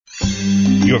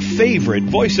Your favorite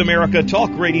Voice America Talk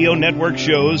Radio Network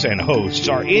shows and hosts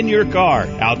are in your car,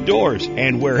 outdoors,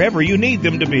 and wherever you need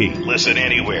them to be. Listen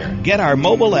anywhere. Get our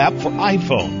mobile app for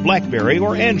iPhone, BlackBerry,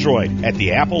 or Android at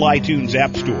the Apple iTunes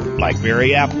App Store,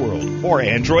 BlackBerry App World, or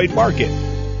Android Market.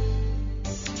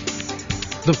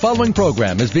 The following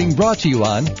program is being brought to you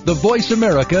on the Voice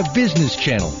America Business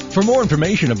Channel. For more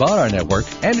information about our network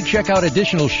and to check out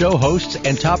additional show hosts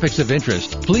and topics of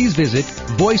interest, please visit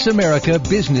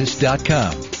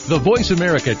voiceamericabusiness.com. The Voice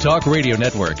America Talk Radio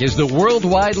Network is the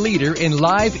worldwide leader in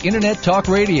live Internet talk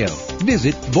radio.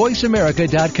 Visit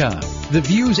voiceamerica.com. The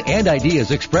views and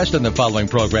ideas expressed on the following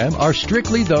program are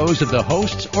strictly those of the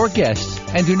hosts or guests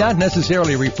and do not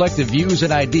necessarily reflect the views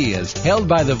and ideas held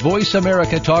by the Voice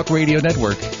America Talk Radio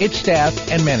Network, its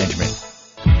staff, and management.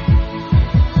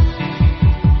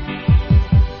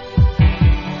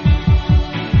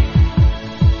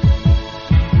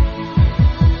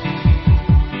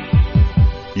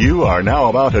 You are now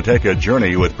about to take a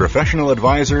journey with professional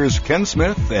advisors Ken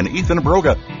Smith and Ethan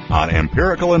Broga on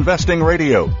Empirical Investing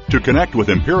Radio. To connect with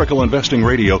Empirical Investing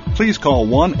Radio, please call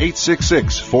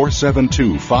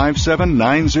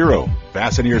 1-866-472-5790.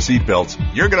 Fasten your seatbelts.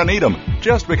 You're going to need them.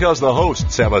 Just because the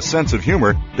hosts have a sense of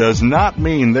humor does not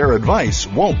mean their advice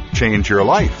won't change your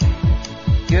life.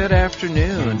 Good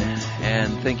afternoon,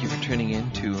 and thank you for tuning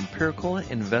in to Empirical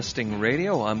Investing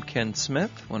Radio. I'm Ken Smith,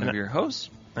 one of your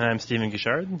hosts. I'm Stephen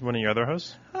Guichard, one of your other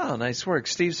hosts. Oh, nice work.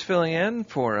 Steve's filling in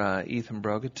for Ethan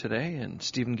Broga today, and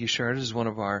Stephen Guichard is one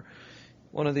of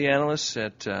the analysts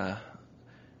at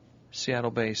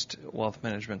Seattle-based wealth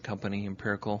management company,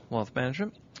 Empirical Wealth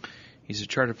Management. He's a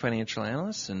chartered financial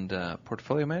analyst and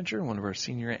portfolio manager, one of our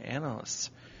senior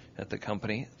analysts at the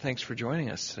company. Thanks for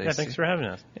joining us today. Yeah, thanks for having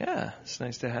us. Yeah, it's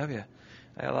nice to have you.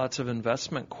 I got lots of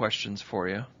investment questions for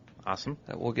you. Awesome.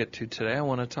 That we'll get to today. I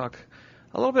want to talk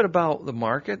a little bit about the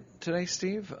market today,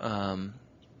 Steve.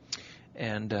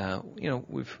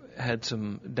 We've had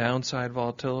some downside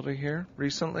volatility here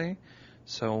recently.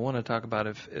 So I want to talk about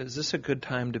is this a good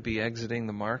time to be exiting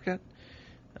the market?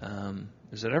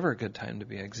 Is it ever a good time to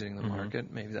be exiting the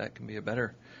market? Maybe that can be a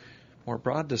better, more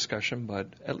broad discussion, but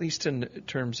at least in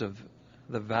terms of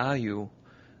the value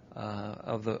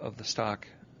of the stock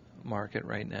market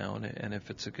right now, and if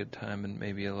it's a good time, and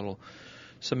maybe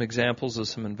some examples of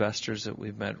some investors that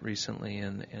we've met recently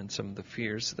and some of the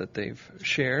fears that they've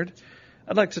shared.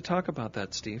 I'd like to talk about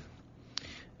that, Steve.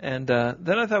 And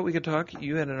then I thought we could talk.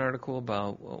 You had an article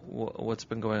about what's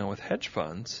been going on with hedge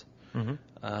funds, and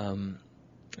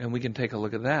we can take a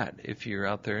look at that. If you're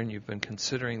out there and you've been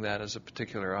considering that as a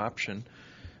particular option,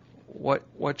 what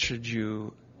should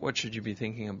you be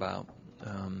thinking about,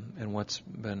 and what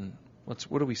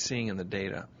are we seeing in the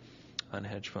data on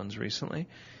hedge funds recently?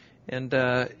 And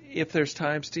if there's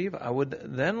time, Steve, I would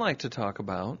then like to talk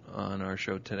about, on our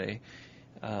show today,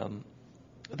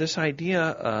 this idea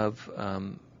of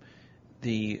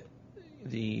the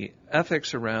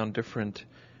ethics around different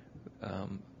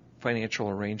financial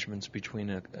arrangements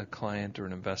between a client or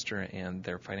an investor and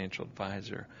their financial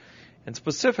advisor. And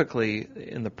specifically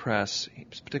in the press,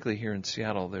 particularly here in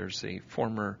Seattle, there's the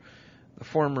former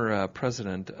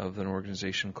president of an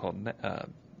organization called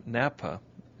NAPA,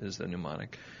 is the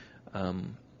mnemonic,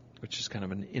 which is kind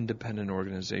of an independent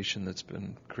organization that's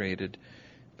been created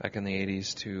back in the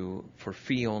 80s for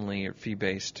fee-only or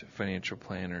fee-based financial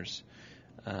planners.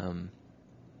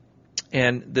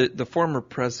 And the former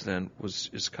president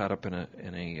is caught up in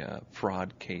a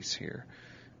fraud case here.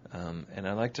 And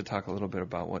I'd like to talk a little bit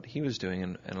about what he was doing,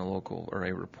 and a local or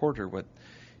a reporter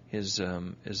is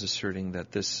asserting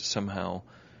that this somehow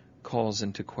calls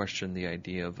into question the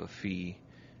idea of a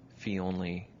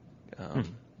fee-only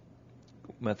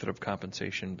method of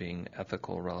compensation being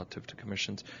ethical relative to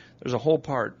commissions. There's a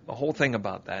whole thing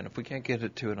about that, and if we can't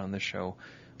get to it on this show,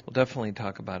 we'll definitely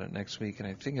talk about it next week. And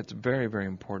I think it's very, very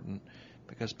important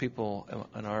because people,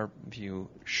 in our view,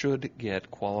 should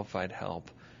get qualified help,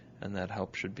 and that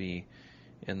help should be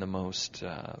in the most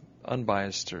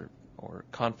unbiased or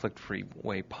conflict-free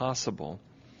way possible.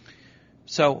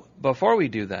 So before we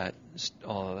do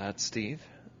all of that, Steve,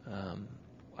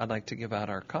 I'd like to give out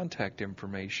our contact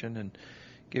information and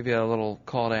give you a little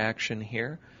call to action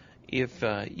here. If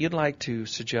you'd like to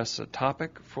suggest a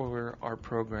topic for our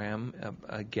program,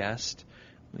 a guest,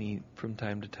 we from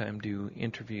time to time do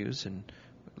interviews, and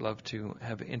we'd love to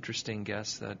have interesting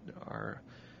guests that are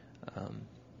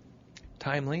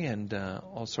timely and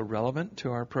also relevant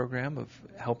to our program of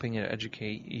helping to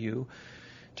educate you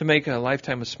to make a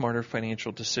lifetime of smarter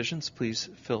financial decisions. Please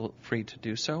feel free to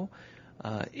do so.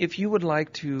 If you would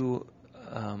like to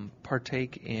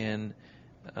partake in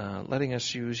letting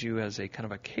us use you as a kind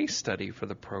of a case study for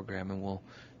the program, and we'll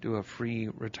do a free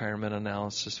retirement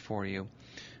analysis for you.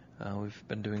 We've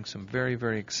been doing some very,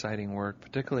 very exciting work,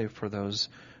 particularly for those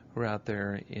who are out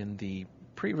there in the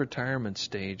pre-retirement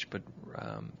stage but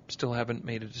still haven't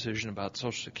made a decision about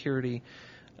Social Security,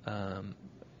 and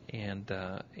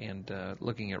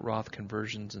looking at Roth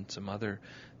conversions and some other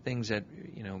things that,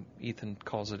 Ethan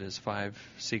calls it his 5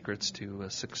 secrets to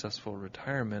a successful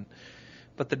retirement.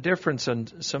 But the difference on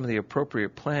some of the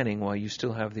appropriate planning, while you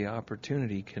still have the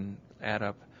opportunity, can add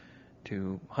up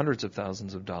to hundreds of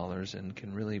thousands of dollars and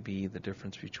can really be the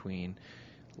difference between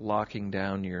locking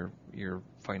down your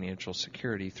financial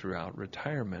security throughout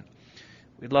retirement.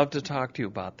 We'd love to talk to you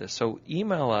about this. So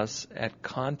email us at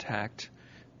contact.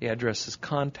 The address is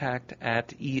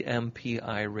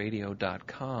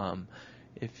contact@empiradio.com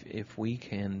if we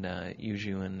can use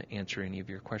you in answering any of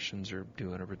your questions or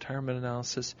doing a retirement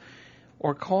analysis.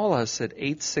 Or call us at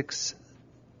 86,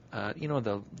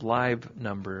 the live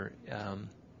number.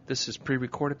 This is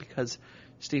pre-recorded because,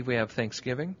 Steve, we have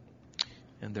Thanksgiving,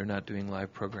 and they're not doing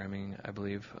live programming, I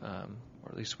believe, or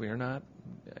at least we are not.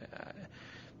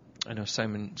 I know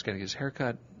Simon's got to get his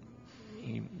haircut.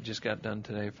 He just got done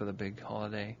today for the big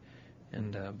holiday,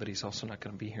 and but he's also not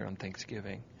going to be here on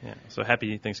Thanksgiving. Yeah. So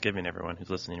happy Thanksgiving, everyone who's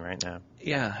listening right now.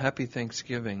 Yeah, happy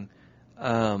Thanksgiving.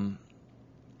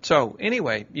 So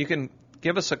anyway, you can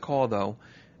give us a call, though,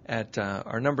 at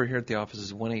our number here at the office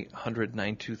is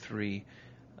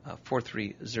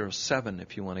 1-800-923-4307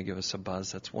 if you want to give us a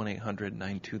buzz. That's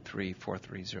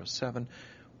 1-800-923-4307,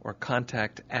 or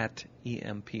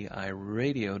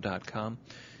contact@empiradio.com.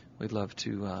 We'd love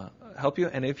to help you.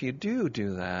 And if you do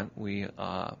that, we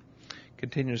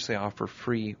continuously offer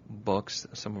free books,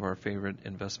 some of our favorite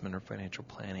investment or financial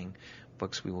planning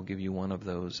books. We will give you one of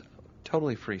those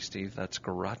totally free, Steve. That's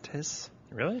gratis.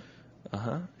 Really?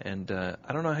 And I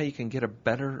don't know how you can get a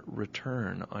better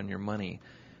return on your money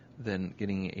than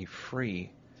getting a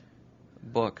free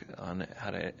book on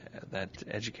how to that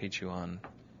educates you on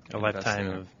a lifetime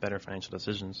of better financial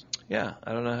decisions. Yeah,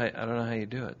 I don't know how you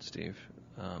do it, Steve.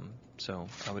 So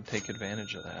I would take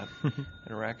advantage of that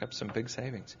and rack up some big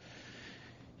savings.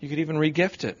 You could even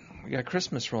regift it. We got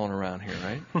Christmas rolling around here,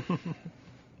 right?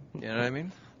 You know what I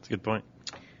mean? That's a good point.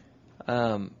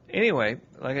 Anyway,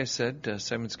 like I said,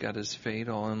 Simon's got his fade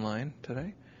all in line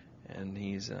today, and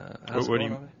he's.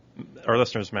 Our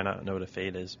listeners might not know what a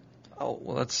fade is. Oh,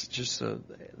 well, that's just the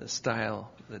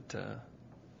style that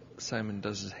Simon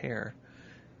does his hair.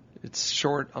 It's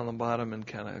short on the bottom and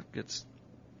kind of gets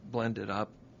blended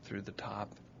up through the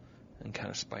top and kind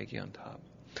of spiky on top.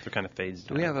 So kind of fades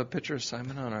down. Do we have a picture of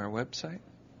Simon on our website?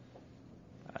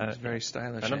 He's very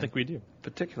stylish. I don't think we do.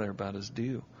 Particular about his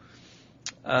do.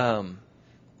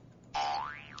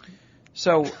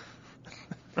 So.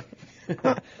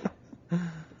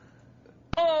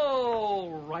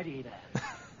 Alrighty then.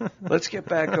 Let's get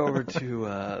back over to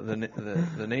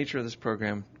the nature of this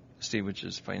program, Steve, which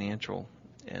is financial,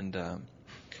 and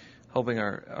helping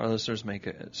our listeners make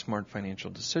smart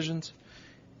financial decisions.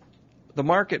 The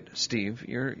market, Steve,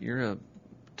 you're a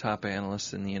top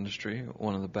analyst in the industry,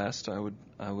 one of the best, I would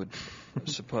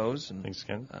suppose. And, thanks,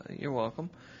 Ken. You're welcome.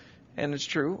 And it's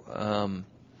true. I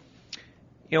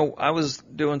was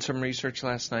doing some research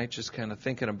last night, just kind of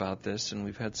thinking about this, and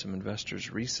we've had some investors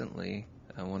recently.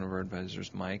 One of our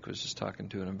advisors, Mike, was just talking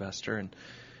to an investor, and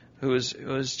who was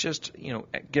just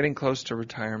getting close to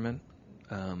retirement,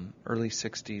 early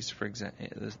 60s, for example,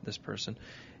 this person,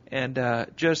 and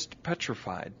just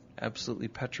petrified, absolutely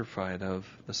petrified of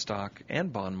the stock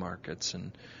and bond markets,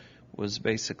 and was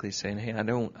basically saying, "Hey, I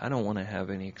don't want to have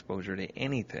any exposure to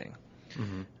anything."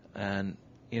 Mm-hmm. And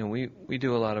we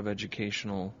do a lot of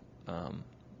educational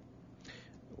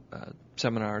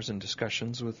seminars and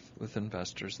discussions with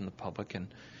investors and the public,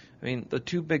 and I mean the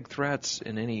two big threats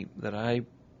that I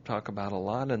talk about a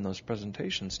lot in those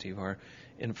presentations, Steve, are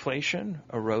inflation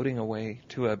eroding away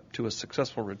to a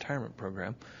successful retirement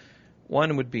program.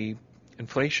 One would be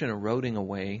inflation eroding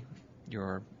away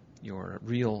your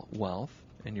real wealth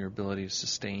and your ability to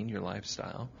sustain your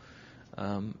lifestyle,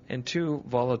 and two,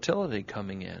 volatility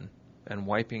coming in and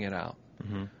wiping it out.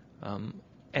 Mm-hmm.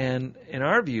 And in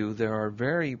our view, there are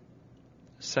very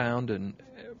sound and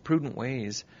prudent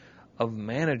ways of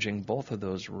managing both of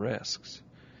those risks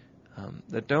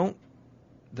that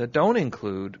don't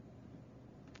include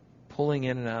pulling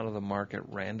in and out of the market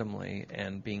randomly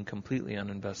and being completely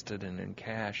uninvested and in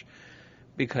cash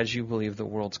because you believe the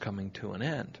world's coming to an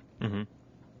end. Mm-hmm.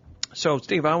 So,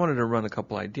 Steve, I wanted to run a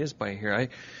couple ideas by here.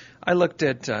 I looked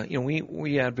at,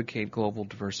 we advocate global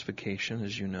diversification,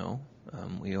 as you know.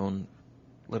 We own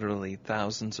literally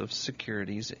thousands of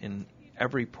securities in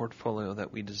every portfolio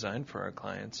that we design for our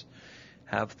clients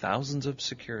have thousands of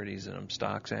securities in them,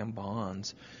 stocks and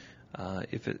bonds.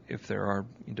 If there are,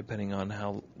 depending on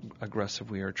how aggressive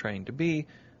we are trying to be,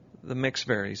 the mix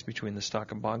varies between the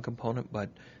stock and bond component, but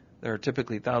there are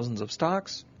typically thousands of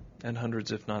stocks and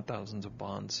hundreds, if not thousands, of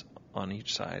bonds on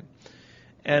each side.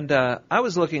 And I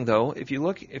was looking, though, if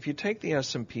you take the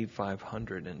S&P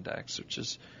 500 index, which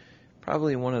is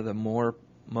probably one of the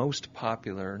most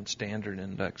popular and standard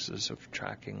indexes of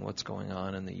tracking what's going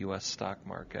on in the U.S. stock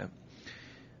market,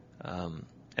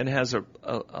 and has a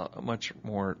much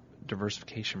more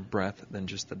diversification breadth than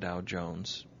just the Dow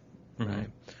Jones, right?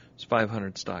 There's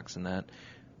 500 stocks in that.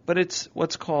 But it's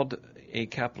what's called a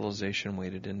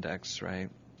capitalization-weighted index,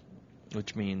 right?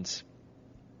 Which means,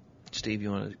 Steve, you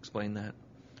want to explain that?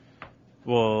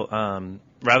 Well,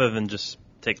 rather than just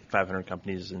take 500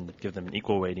 companies and give them an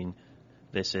equal weighting,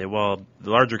 they say, well, the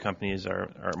larger companies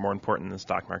are more important in the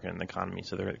stock market and the economy,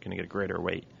 so they're going to get a greater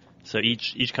weight. So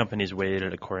each company is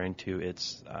weighted according to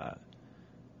its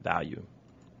value.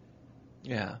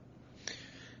 Yeah.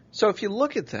 So if you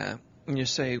look at that and you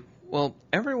say, well,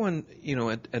 everyone,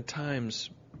 at times,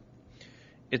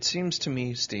 it seems to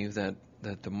me, Steve, that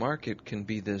the market can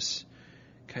be this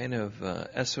kind of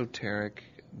esoteric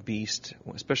beast,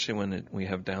 especially when we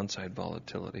have downside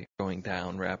volatility going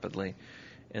down rapidly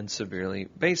and severely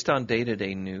based on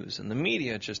day-to-day news. And the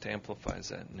media just amplifies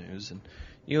that news. And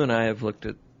you and I have looked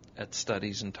at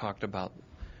studies and talked about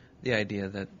the idea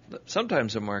that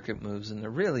sometimes a market moves and there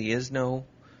really is no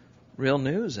real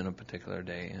news in a particular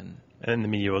day. And the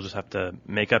media will just have to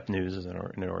make up news in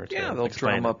order to they'll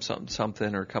drum up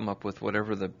something or come up with what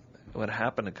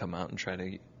happened to come out and try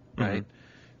to right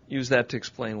use that to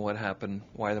explain what happened,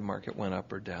 why the market went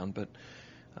up or down. But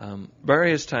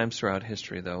various times throughout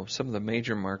history, though, some of the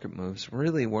major market moves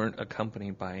really weren't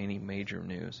accompanied by any major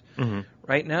news.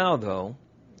 Right now, though,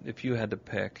 if you had to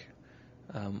pick,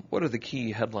 what are the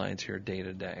key headlines here day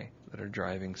to day that are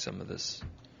driving some of this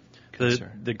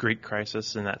concern? The Greek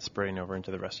crisis and that spreading over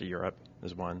into the rest of Europe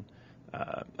is one.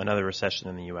 Another recession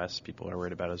in the U.S. people are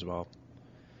worried about as well.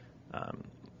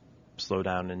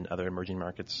 Slowdown in other emerging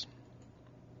markets.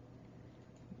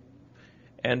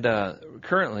 And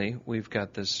currently, we've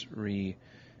got this the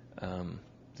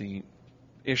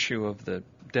issue of the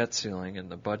debt ceiling and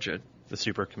the budget. The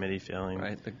super committee failing,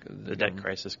 right? The debt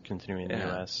crisis continuing in the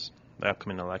U.S., the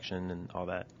upcoming election, and all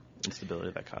that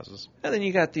instability that causes. And then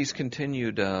you got these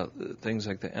continued things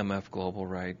like the MF Global,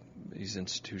 right? These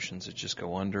institutions that just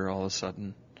go under all of a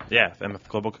sudden. Yeah, if MF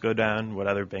Global could go down, what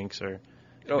other banks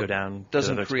go down?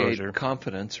 Doesn't create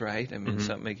confidence, right? I mean, it's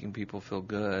not making people feel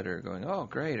good or going, oh,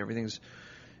 great, everything's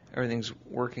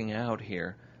working out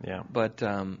here. Yeah. But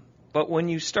when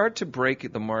you start to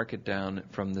break the market down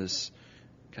from this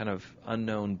kind of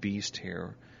unknown beast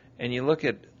here, and you look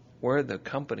at where the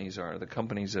companies are, the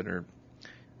companies that are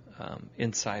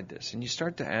inside this, and you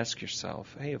start to ask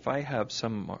yourself, hey, if I have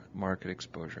some market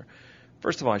exposure,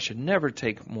 first of all, I should never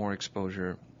take more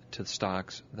exposure to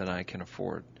stocks than I can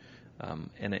afford.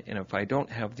 And if I don't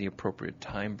have the appropriate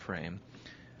time frame,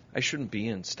 I shouldn't be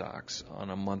in stocks on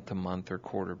a month-to-month or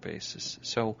quarter basis.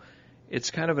 So it's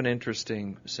kind of an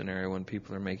interesting scenario when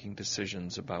people are making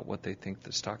decisions about what they think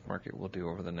the stock market will do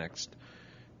over the next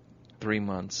 3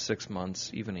 months, 6 months,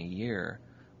 even a year,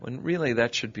 when really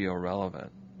that should be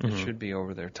irrelevant. It should be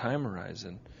over their time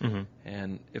horizon.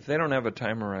 And if they don't have a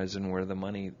time horizon where the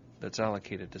money that's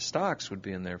allocated to stocks would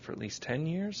be in there for at least 10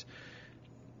 years,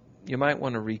 you might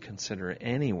want to reconsider it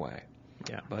anyway.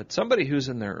 Yeah. But somebody who's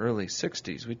in their early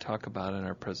 60s, we talk about in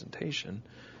our presentation,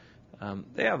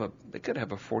 they could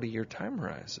have a 40-year time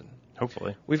horizon.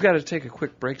 Hopefully. We've got to take a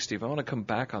quick break, Steve. I want to come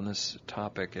back on this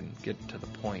topic and get to the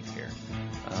point here.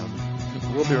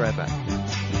 We'll be right back.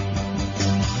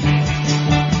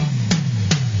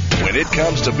 When it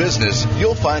comes to business,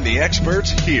 you'll find the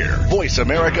experts here. Voice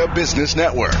America Business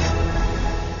Network.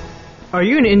 Are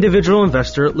you an individual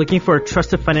investor looking for a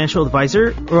trusted financial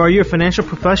advisor, or are you a financial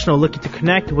professional looking to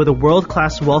connect with a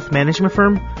world-class wealth management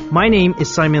firm? My name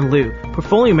is Simon Liu,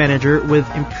 Portfolio Manager with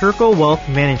Empirical Wealth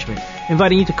Management,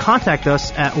 inviting you to contact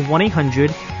us at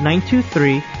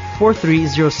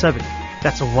 1-800-923-4307.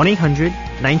 That's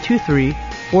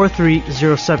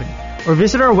 1-800-923-4307. Or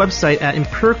visit our website at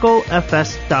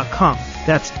empiricalfs.com.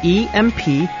 That's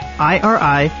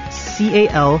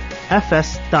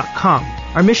EMPIRICALFS.com.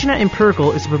 Our mission at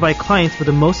Empirical is to provide clients with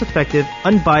the most effective,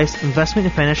 unbiased investment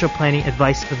and financial planning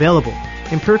advice available.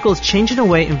 Empirical is changing the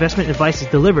way investment advice is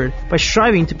delivered by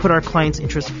striving to put our clients'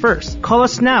 interests first. Call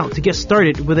us now to get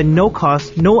started with a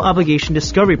no-cost, no-obligation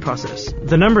discovery process.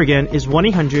 The number again is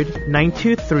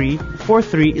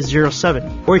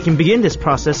 1-800-923-4307, or you can begin this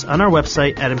process on our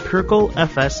website at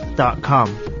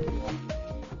empiricalfs.com.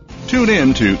 Tune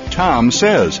in to Tom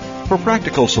Says for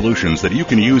practical solutions that you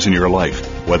can use in your life.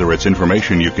 Whether it's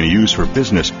information you can use for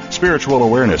business, spiritual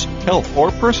awareness, health,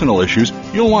 or personal issues,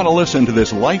 you'll want to listen to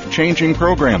this life-changing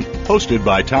program hosted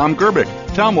by Tom Gerbic.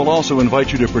 Tom will also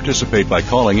invite you to participate by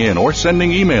calling in or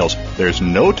sending emails. There's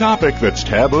no topic that's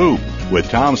taboo. With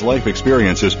Tom's life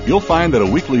experiences, you'll find that a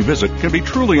weekly visit can be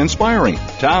truly inspiring.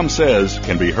 Tom Says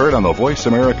can be heard on the Voice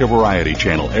America Variety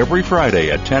Channel every Friday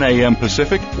at 10 a.m.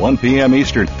 Pacific, 1 p.m.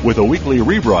 Eastern, with a weekly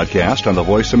rebroadcast on the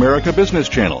Voice America Business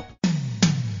Channel.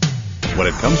 When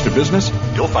it comes to business,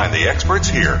 you'll find the experts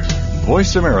here.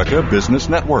 Voice America Business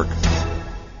Network.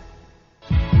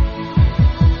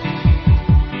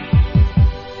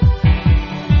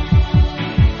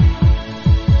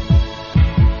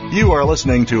 You are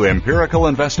listening to Empirical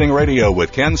Investing Radio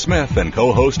with Ken Smith and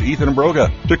co-host Ethan Broga.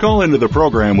 To call into the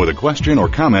program with a question or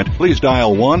comment, please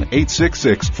dial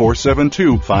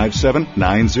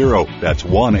 1-866-472-5790. That's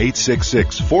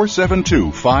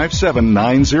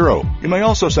 1-866-472-5790. You may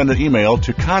also send an email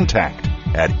to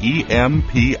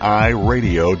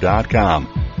contact@empiradio.com.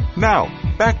 Now,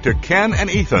 back to Ken and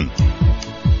Ethan.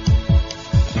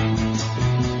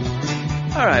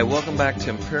 All right, welcome back to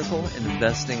Empirical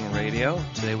Investing Radio.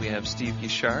 Today we have Steve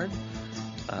Guichard,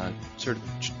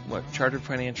 chartered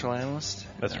financial analyst.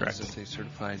 That's correct. As they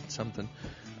certified something.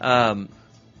 And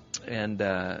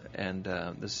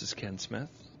this is Ken Smith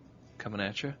coming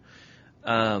at you.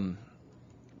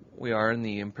 We are in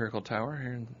the Empirical Tower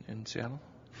here in Seattle,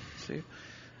 Steve.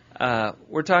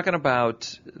 We're talking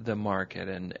about the market,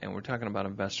 and we're talking about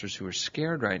investors who are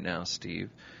scared right now, Steve.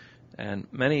 And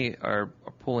many are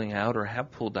pulling out or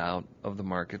have pulled out of the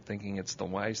market thinking it's the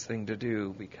wise thing to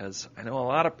do, because I know a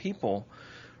lot of people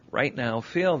right now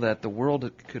feel that the world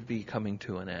could be coming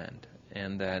to an end,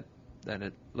 and that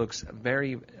it looks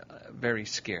very, very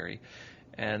scary.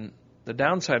 And the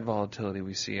downside volatility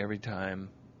we see every time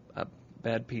a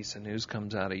bad piece of news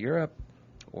comes out of Europe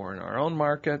or in our own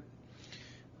market,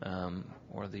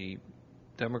 or the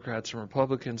Democrats and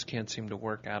Republicans can't seem to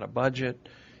work out a budget,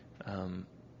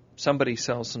 somebody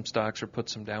sells some stocks or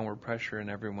puts some downward pressure, and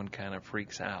everyone kind of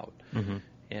freaks out. Mm-hmm.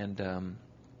 And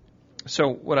so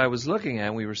what I was looking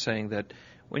at, we were saying that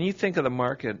when you think of the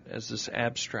market as this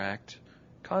abstract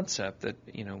concept that,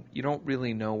 you don't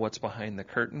really know what's behind the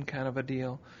curtain kind of a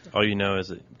deal. All you know is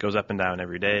it goes up and down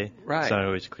every day. Right. It's not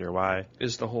always clear why.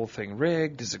 Is the whole thing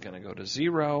rigged? Is it going to go to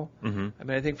zero? Mm-hmm. I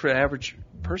mean, I think for the average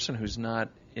person who's not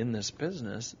in this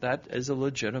business, that is a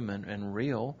legitimate and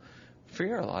real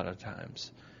fear a lot of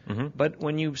times. Mm-hmm. But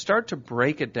when you start to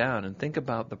break it down and think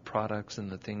about the products and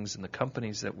the things and the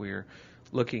companies that we're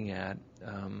looking at,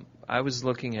 I was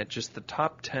looking at just the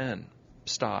top 10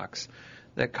 stocks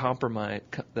that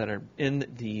that are in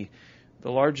the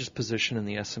largest position in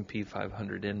the S&P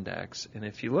 500 index. And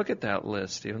if you look at that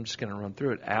list, I'm just going to run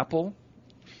through it. Apple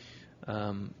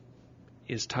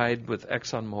is tied with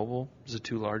ExxonMobil as the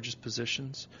two largest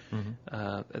positions,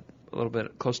 a little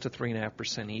bit close to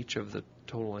 3.5% each of the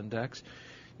total index.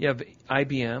 You have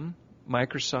IBM,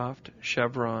 Microsoft,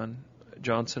 Chevron,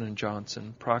 Johnson &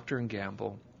 Johnson, Procter &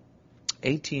 Gamble,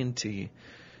 AT&T,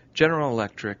 General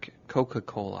Electric,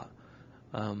 Coca-Cola.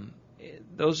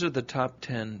 Those are the top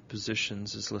 10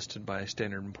 positions as listed by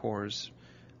Standard & Poor's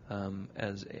in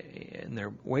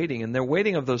their weighting. And their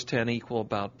weighting of those 10 equal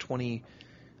about a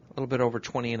little bit over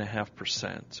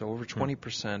 20.5%. So over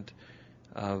 20%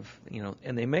 of,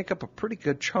 and they make up a pretty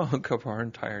good chunk of our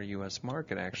entire U.S.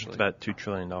 market, actually. It's about $2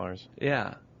 trillion.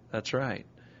 Yeah, that's right.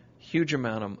 Huge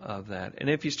amount of that. And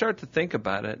if you start to think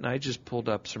about it, and I just pulled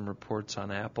up some reports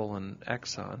on Apple and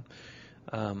Exxon,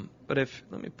 but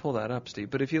let me pull that up, Steve.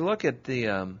 But if you look at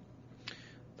the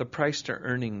price to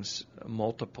earnings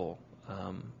multiple,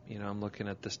 I'm looking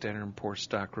at the Standard & Poor's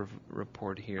stock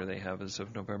report here they have as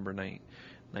of November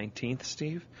 19th,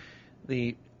 Steve.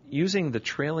 Using the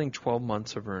trailing 12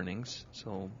 months of earnings,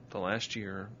 so the last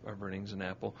year of earnings in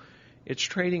Apple, it's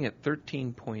trading at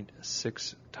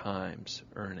 13.6 times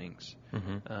earnings.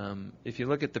 Mm-hmm. If you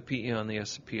look at the PE on the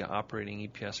S&P operating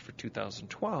EPS for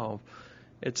 2012,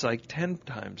 it's like 10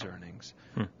 times earnings.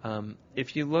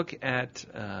 If you look at,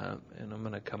 and I'm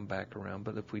going to come back around,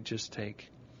 but if we just take,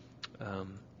 if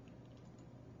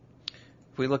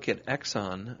we look at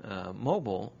Exxon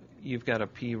Mobil, you've got a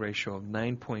PE ratio of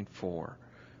 9.4.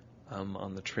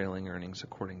 on the trailing earnings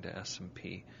according to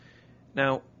S&P.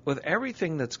 Now, with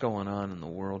everything that's going on in the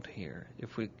world here,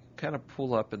 if we kind of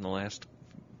pull up in the last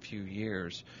few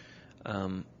years,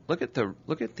 look at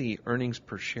the earnings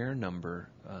per share number,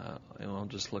 and I'll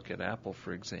just look at Apple,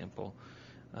 for example.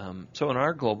 So in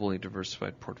our globally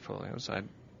diversified portfolios, I'd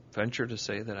venture to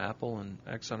say that Apple and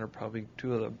Exxon are probably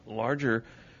two of the larger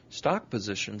stock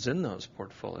positions in those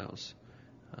portfolios,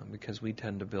 because we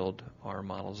tend to build our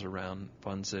models around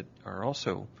funds that are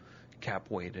also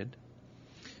cap-weighted.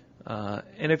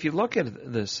 And if you look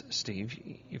at this, Steve,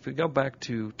 if we go back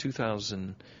to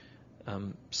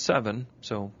 2007,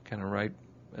 so kind of right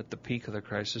at the peak of the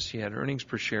crisis, you had earnings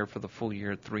per share for the full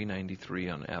year at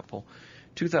 $3.93 on Apple.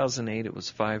 2008, it was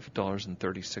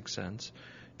 $5.36.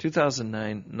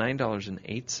 2009,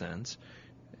 $9.08.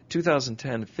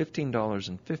 2010,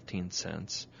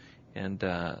 $15.15. And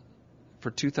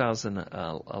for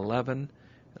 2011,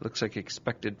 it looks like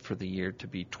expected for the year to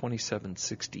be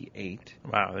 $27.68.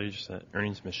 Wow, they're just an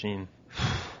earnings machine.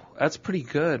 That's pretty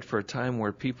good for a time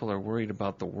where people are worried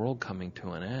about the world coming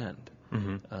to an end.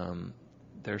 Mm-hmm.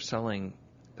 They're selling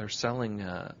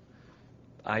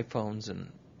iPhones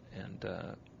and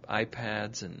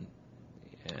iPads and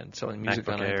selling music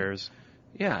MacBook on Airs.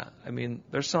 Yeah, I mean,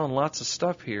 they're selling lots of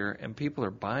stuff here, and people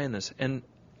are buying this. And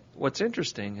what's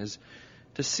interesting is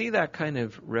to see that kind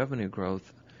of revenue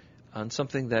growth on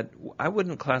something that I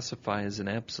wouldn't classify as an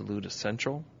absolute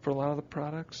essential for a lot of the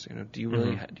products. You know, do you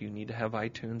really do you need to have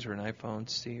iTunes or an iPhone,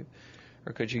 Steve,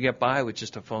 or could you get by with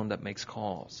just a phone that makes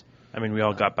calls? I mean, we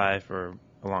all got by for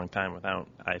a long time without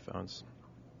iPhones.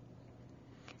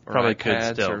 Or Probably iPads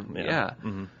could still. Or, yeah.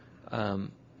 Mm-hmm.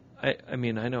 I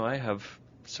mean, I know I have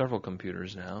several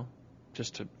computers now.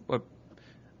 Just to,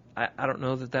 I don't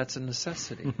know that that's a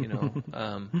necessity. You know,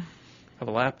 I have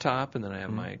a laptop and then I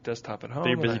have my desktop at home.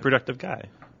 You're a busy, productive guy.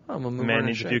 I'm a mover Man and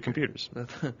needs a shaker. few computers.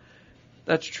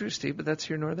 That's true, Steve, but that's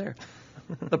here nor there.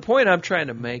 The point I'm trying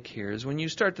to make here is when you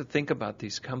start to think about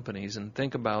these companies and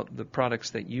think about the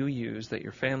products that you use, that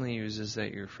your family uses,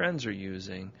 that your friends are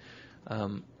using,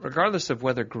 regardless of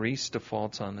whether Greece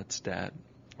defaults on its debt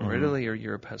or Italy or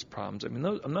Europe has problems. I mean,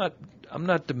 I'm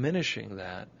not diminishing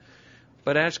that,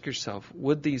 but ask yourself,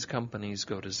 would these companies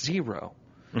go to zero?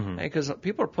 Because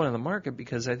people are pulling in the market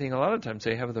because I think a lot of times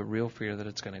they have the real fear that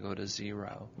it's going to go to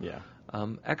zero. Yeah.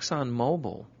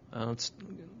 ExxonMobil, let's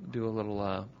do a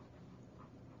little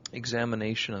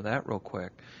examination of that real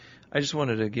quick. I just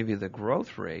wanted to give you the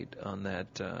growth rate on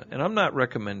that, and I'm not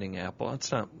recommending Apple.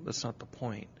 That's not the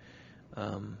point.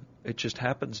 It just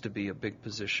happens to be a big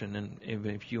position, and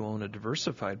even if you own a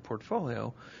diversified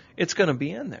portfolio, it's going to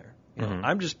be in there. You know,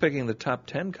 I'm just picking the top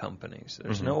 10 companies.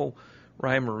 There's no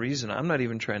rhyme or reason. I'm not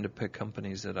even trying to pick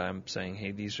companies that I'm saying,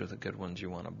 hey, these are the good ones you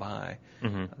want to buy.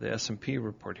 The S&P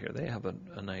report here, they have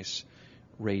a nice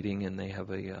rating, and they have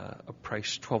a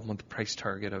price 12-month price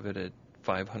target of it at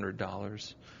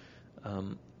 $500.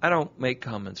 I don't make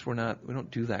comments. We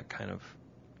don't do that kind of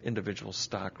individual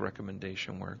stock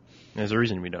recommendation work. There's a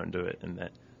reason we don't do it, and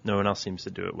that no one else seems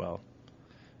to do it well.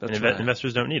 That's and right.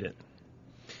 Investors don't need it.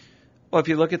 Well, if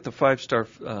you look at the 5-star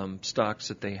stocks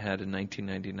that they had in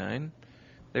 1999,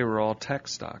 they were all tech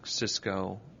stocks: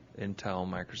 Cisco, Intel,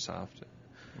 Microsoft.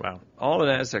 Wow. All the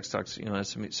NASDAQ stocks, you know,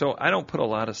 S&P. So I don't put a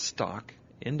lot of stock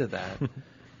into that.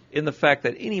 In the fact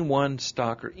that any one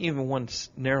stock or even one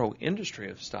narrow industry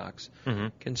of stocks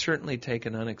can certainly take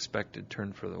an unexpected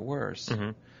turn for the worse.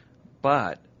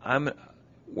 But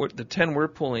the 10 we're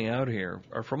pulling out here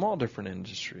are from all different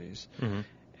industries.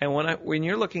 And when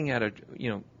you're looking at it, you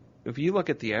know, if you look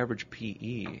at the average PE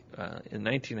in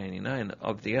 1999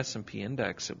 of the S&P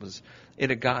index, it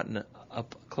had gotten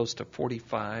up close to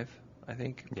 45, I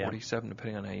think, 47,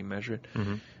 depending on how you measure it.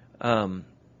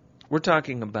 We're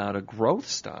talking about a growth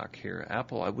stock here.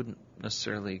 Apple, I wouldn't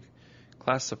necessarily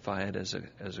classify it as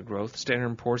a growth.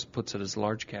 Standard & Poor's puts it as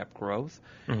large cap growth.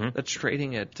 That's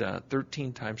trading at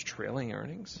 13 times trailing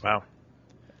earnings. Wow.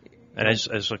 And I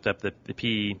just looked up the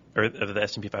PE of the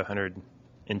S&P 500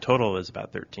 in total is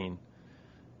about 13,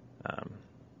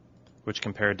 which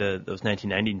compared to those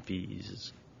 1990 fees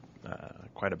is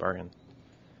quite a bargain.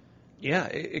 Yeah,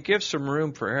 it gives some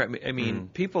room for error. I mean,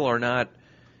 people are not.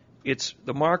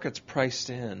 The market's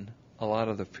priced in a lot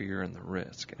of the fear and the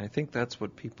risk, and I think that's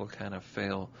what people kind of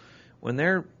fail when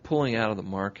they're pulling out of the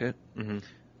market.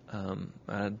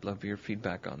 I'd love your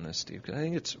feedback on this, Steve, because I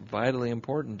think it's vitally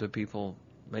important to people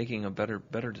making a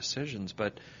better decisions.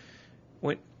 But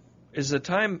is the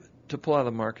time to pull out of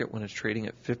the market when it's trading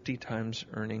at 50 times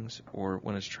earnings or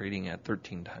when it's trading at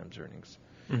 13 times earnings?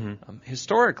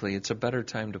 Historically, it's a better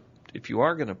time if you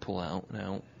are going to pull out.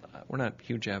 Now, we're not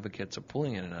huge advocates of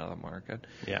pulling in and out of the market.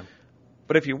 Yeah.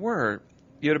 But if you were,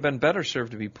 you'd have been better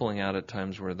served to be pulling out at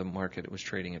times where the market was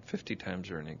trading at 50 times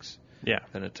earnings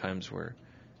than at times where...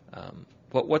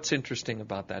 what's interesting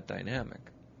about that dynamic?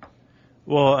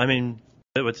 Well, I mean,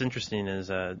 what's interesting is,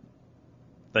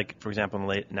 like, for example, in the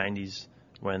late 90s,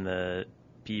 when the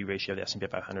PE ratio of the S&P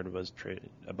 500 was traded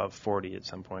above 40 at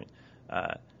some point,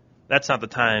 that's not the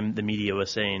time the media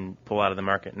was saying pull out of the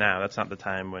market now. That's not the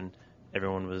time when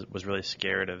everyone was really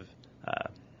scared of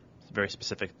very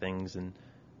specific things and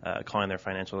calling their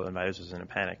financial advisors in a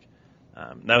panic.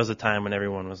 That was the time when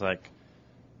everyone was like,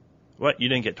 what, you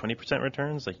didn't get 20%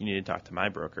 returns? Like, you need to talk to my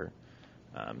broker.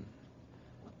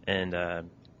 And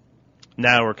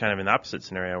now we're kind of in the opposite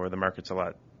scenario where the market's a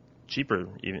lot cheaper,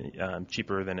 even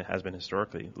cheaper than it has been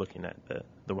historically, looking at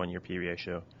the 1-year P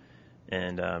ratio.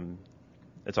 And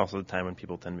it's also the time when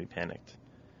people tend to be panicked.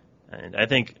 And I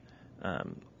think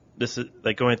this is,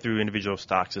 like, going through individual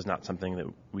stocks is not something that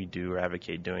we do or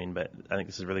advocate doing, but I think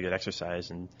this is a really good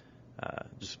exercise in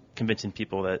just convincing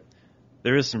people that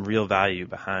there is some real value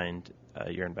behind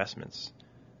your investments.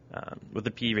 With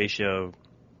the P ratio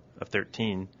of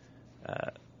 13,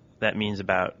 that means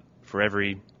about for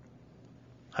every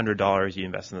 $100 you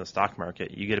invest in the stock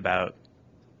market, you get about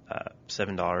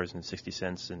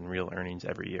 $7.60 in real earnings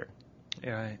every year.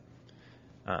 Yeah,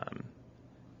 right.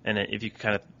 And if you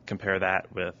kind of compare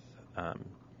that with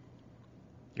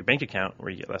your bank account,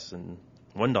 where you get less than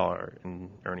 $1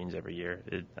 in earnings every year,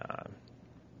 it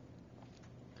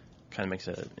kind of makes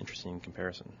an interesting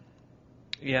comparison.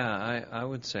 Yeah, I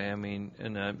would say. I mean,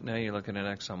 and now you're looking at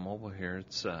ExxonMobil here.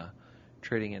 It's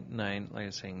trading at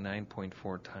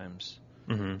 9.4 times.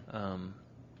 Mm-hmm.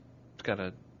 It's got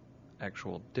an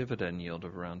actual dividend yield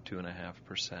of around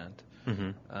 2.5%.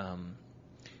 Mm-hmm.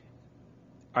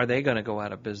 Are they going to go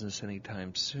out of business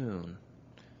anytime soon?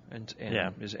 And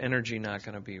is energy not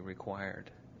going to be required?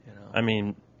 You know? I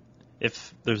mean,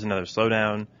 if there's another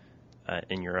slowdown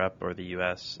in Europe or the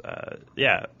U.S.,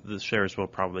 the shares will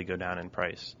probably go down in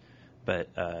price. But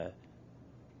are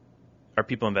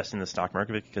people investing in the stock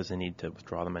market because they need to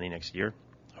withdraw the money next year?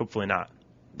 Hopefully not.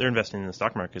 They're investing in the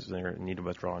stock market because they need to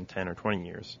withdraw in 10 or 20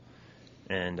 years.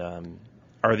 And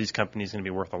are these companies going to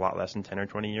be worth a lot less in 10 or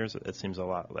 20 years? It seems a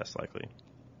lot less likely.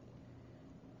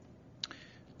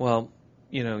 Well,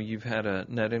 you know, you've had a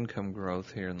net income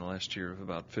growth here in the last year of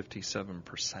about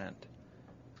 57%.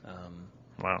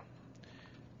 Wow.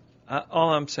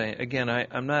 All I'm saying, again,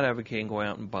 I'm not advocating going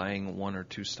out and buying one or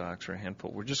two stocks or a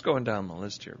handful. We're just going down the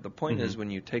list here. The point is,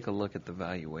 when you take a look at the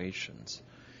valuations,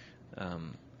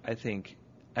 I think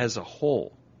as a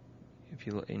whole,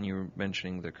 and you were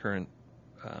mentioning the current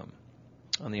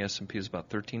on the S&P is about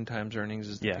 13 times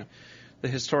earnings. The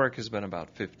historic has been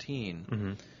about 15.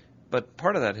 Mm-hmm. But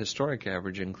part of that historic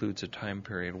average includes a time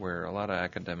period where a lot of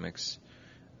academics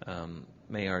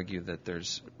may argue that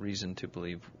there's reason to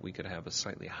believe we could have a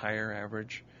slightly higher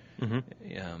average. Mm-hmm.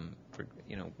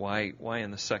 Why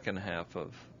in the second half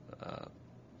of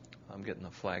I'm getting the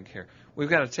flag here. We've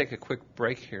got to take a quick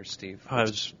break here, Steve. I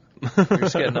was You're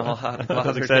just getting all hot and bothered. I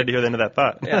was excited to hear the end of that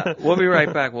thought. Yeah, we'll be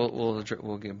right back. We'll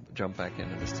jump back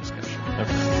into this discussion.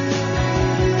 Okay.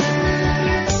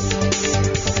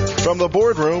 From the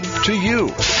boardroom to you,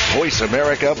 Voice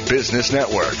America Business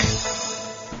Network.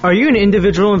 Are you an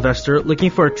individual investor looking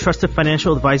for a trusted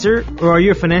financial advisor, or are you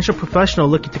a financial professional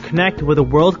looking to connect with a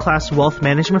world-class wealth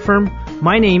management firm?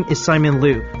 My name is Simon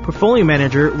Liu, portfolio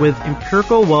manager with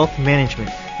Empirical Wealth Management,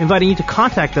 inviting you to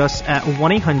contact us at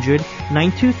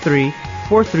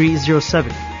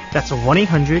 1-800-923-4307. That's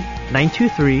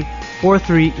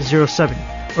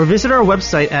 1-800-923-4307. Or visit our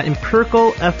website at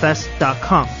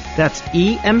empiricalfs.com. That's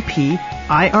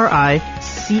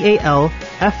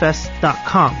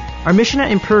EMPIRICALFS.com. Our mission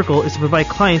at Empirical is to provide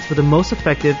clients with the most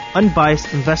effective,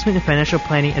 unbiased investment and financial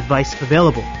planning advice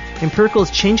available. Empirical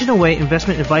is changing the way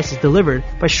investment advice is delivered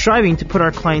by striving to put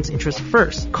our clients' interests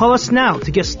first. Call us now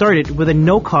to get started with a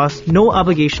no-cost,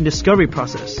 no-obligation discovery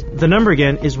process. The number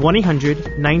again is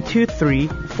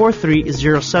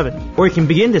 1-800-923-4307. Or you can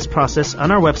begin this process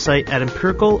on our website at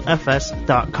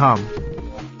empiricalfs.com.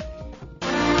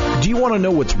 Do you want to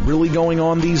know what's really going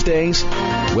on these days?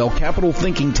 Well, Capital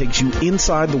Thinking takes you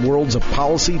inside the worlds of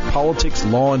policy, politics,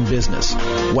 law, and business.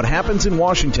 What happens in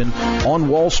Washington, on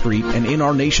Wall Street, and in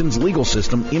our nation's legal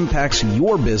system impacts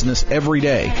your business every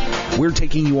day. We're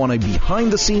taking you on a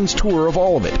behind-the-scenes tour of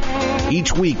all of it.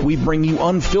 Each week, we bring you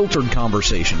unfiltered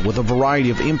conversation with a variety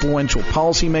of influential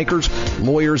policymakers,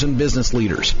 lawyers, and business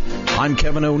leaders. I'm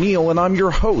Kevin O'Neill, and I'm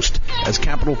your host as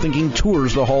Capital Thinking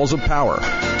tours the halls of power.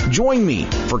 Join me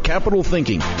for Capital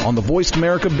Thinking on the Voice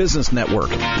America Business Network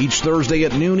each Thursday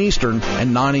at noon Eastern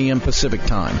and 9 a.m. Pacific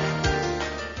Time.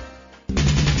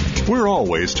 We're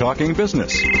always talking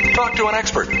business. Talk to an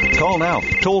expert. Call now,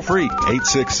 toll free,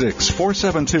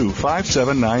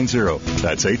 866-472-5790.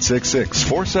 That's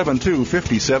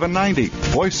 866-472-5790.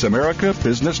 Voice America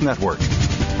Business Network.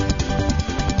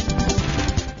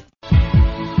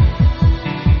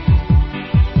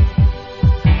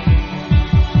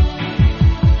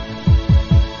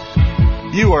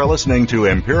 You are listening to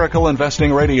Empirical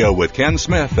Investing Radio with Ken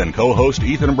Smith and co-host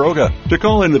Ethan Broga. To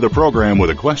call into the program with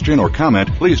a question or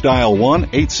comment, please dial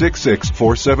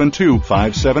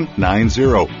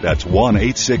 1-866-472-5790. That's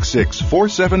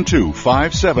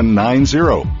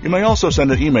 1-866-472-5790. You may also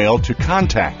send an email to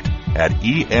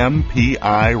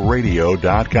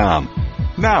contact@empiradio.com.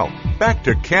 Now, back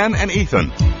to Ken and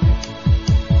Ethan.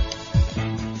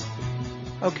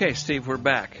 Okay, Steve, we're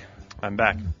back. I'm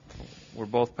back. We're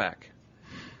both back.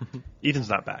 Ethan's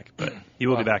not back, but he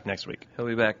will be back next week. He'll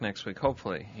be back next week,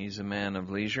 hopefully. He's a man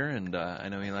of leisure, and I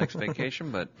know he likes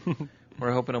vacation, but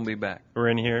we're hoping he'll be back. We're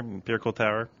in here, Empirical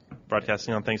Tower,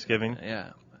 broadcasting on Thanksgiving.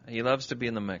 Yeah. He loves to be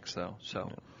in the mix, though.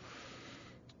 So,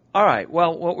 all right.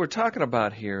 Well, what we're talking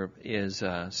about here is,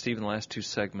 Steve, in the last two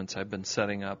segments, I've been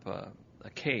setting up a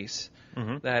case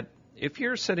that if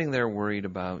you're sitting there worried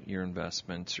about your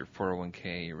investments, your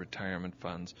 401k, your retirement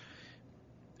funds,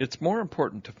 it's more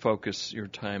important to focus your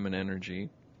time and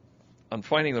energy on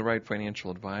finding the right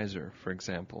financial advisor, for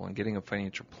example, and getting a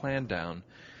financial plan down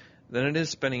than it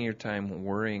is spending your time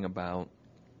worrying about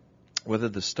whether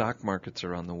the stock markets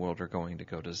around the world are going to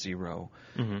go to zero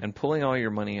and pulling all your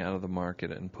money out of the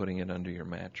market and putting it under your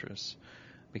mattress.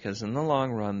 Because in the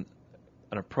long run,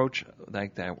 an approach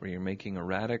like that where you're making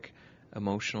erratic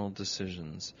emotional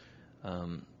decisions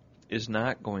is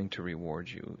not going to reward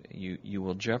you. You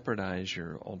will jeopardize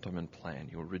your ultimate plan.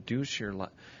 You'll reduce your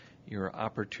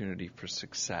opportunity for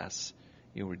success.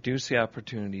 You'll reduce the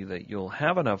opportunity that you'll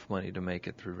have enough money to make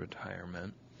it through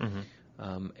retirement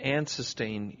and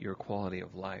sustain your quality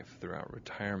of life throughout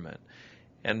retirement.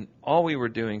 And all we were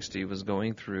doing, Steve, was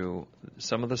going through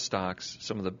some of the stocks,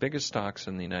 some of the biggest stocks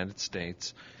in the United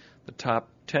States, the top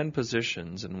 10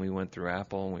 positions, and we went through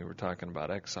Apple, and we were talking about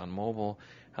ExxonMobil,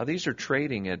 how these are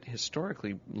trading at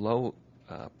historically low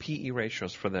PE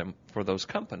ratios for those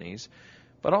companies,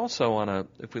 but also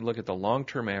if we look at the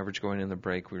long-term average going in the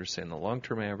break, we were saying the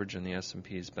long-term average in the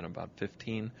S&P has been about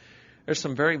 15. There's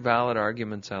some very valid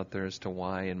arguments out there as to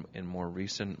why in more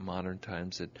recent modern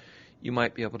times that you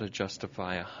might be able to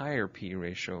justify a higher PE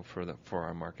ratio for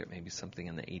our market, maybe something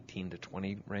in the 18 to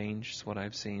 20 range is what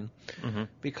I've seen,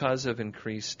 because of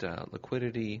increased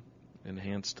liquidity,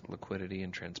 enhanced liquidity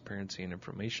and transparency and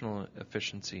informational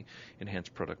efficiency,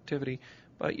 enhanced productivity.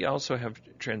 But you also have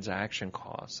transaction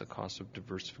costs, the cost of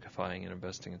diversifying and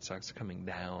investing in stocks coming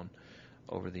down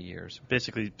over the years.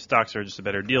 Basically, stocks are just a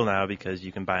better deal now because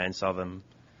you can buy and sell them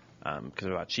because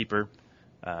they're a lot cheaper.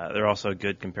 They're also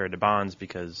good compared to bonds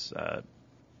because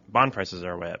bond prices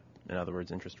are way up. In other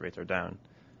words, interest rates are down.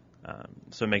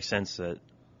 So it makes sense that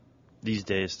these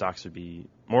days stocks would be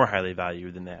more highly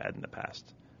valued than they had in the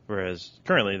past. Whereas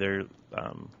currently they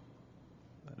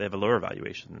have a lower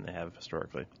valuation than they have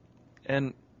historically.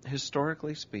 And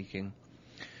historically speaking,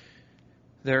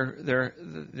 the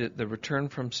return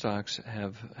from stocks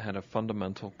have had a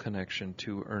fundamental connection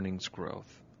to earnings growth,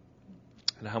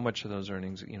 and how much of those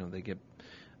earnings, they get,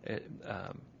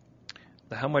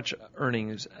 how much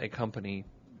earnings a company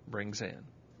brings in,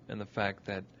 and the fact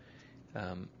that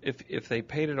if they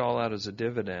paid it all out as a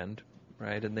dividend,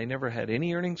 right, and they never had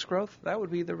any earnings growth, that would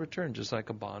be the return, just like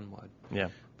a bond would. Yeah.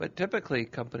 But typically,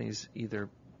 companies either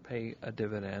pay a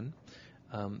dividend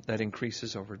that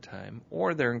increases over time,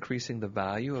 or they're increasing the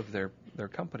value of their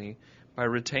company by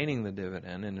retaining the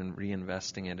dividend and then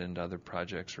reinvesting it into other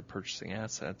projects or purchasing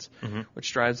assets,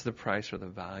 which drives the price or the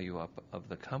value up of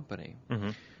the company.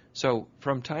 So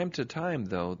from time to time,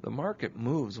 though, the market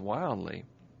moves wildly,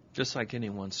 just like any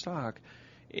one stock,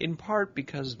 in part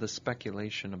because of the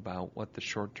speculation about what the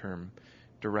short-term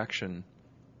direction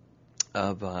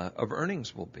of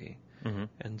earnings will be.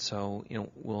 And so,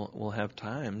 we'll have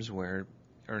times where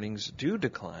earnings do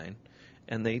decline,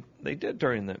 and they did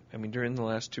during the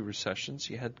last two recessions.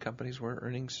 You had companies where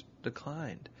earnings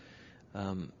declined,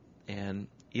 and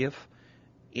if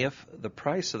the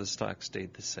price of the stock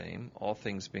stayed the same, all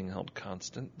things being held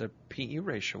constant, the PE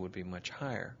ratio would be much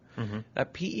higher.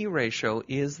 That PE ratio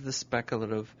is the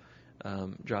speculative.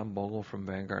 John Bogle from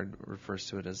Vanguard refers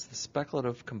to it as the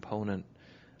speculative component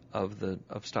of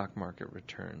stock market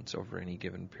returns over any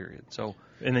given period. So,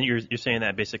 and then you're saying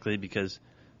that basically because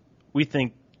we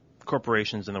think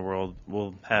corporations in the world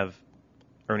will have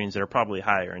earnings that are probably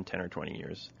higher in 10 or 20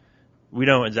 years. We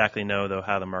don't exactly know, though,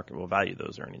 how the market will value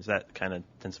those earnings. That kind of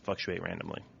tends to fluctuate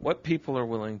randomly. What people are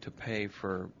willing to pay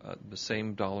for the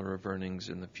same dollar of earnings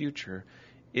in the future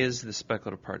is the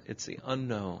speculative part. It's the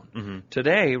unknown. Mm-hmm.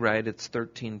 Today, right, it's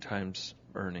 13 times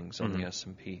earnings on the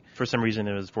S&P. For some reason,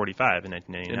 it was 45 in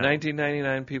 1999. In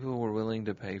 1999, people were willing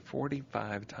to pay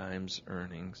 45 times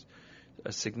earnings,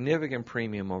 a significant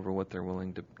premium over what they're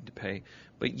willing to pay.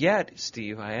 But yet,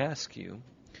 Steve, I ask you,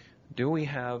 do we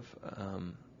have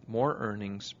more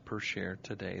earnings per share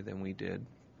today than we did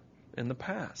in the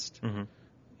past? Mm-hmm.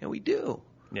 Yeah, we do.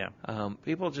 Yeah.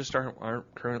 People just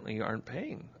aren't currently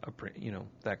paying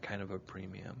that kind of a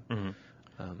premium.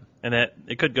 Mm-hmm. And that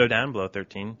it could go down below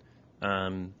 13,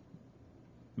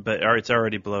 but it's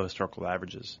already below historical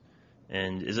averages.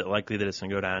 And is it likely that it's going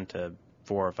to go down to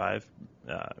 4 or 5?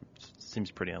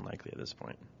 Seems pretty unlikely at this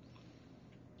point.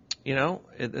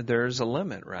 There's a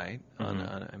limit, right?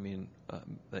 Mm-hmm.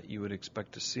 That you would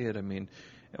expect to see it. And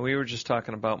we were just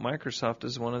talking about Microsoft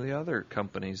as one of the other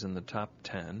companies in the top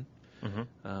 10,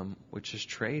 mm-hmm. Which is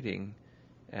trading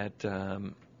at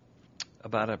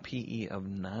about a PE of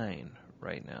 9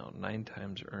 right now, 9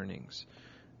 times earnings,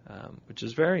 which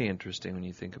is very interesting when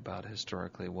you think about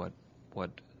historically what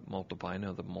multiple. I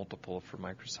know the multiple for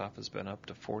Microsoft has been up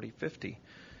to 40, 50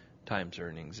 times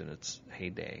earnings in its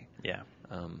heyday. Yeah.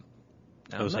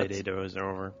 Those heydays are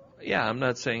over. Yeah, I'm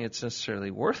not saying it's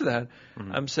necessarily worth that.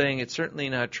 Mm-hmm. I'm saying it's certainly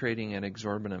not trading at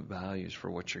exorbitant values for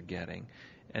what you're getting.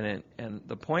 And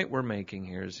the point we're making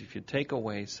here is if you take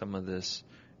away some of this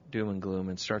doom and gloom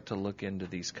and start to look into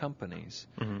these companies,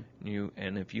 mm-hmm.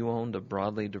 and if you owned a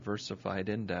broadly diversified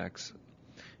index,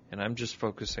 and I'm just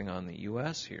focusing on the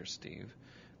U.S. here, Steve,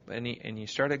 and you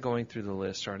started going through the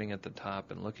list, starting at the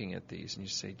top and looking at these, and you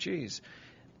say, geez,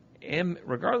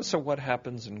 regardless of what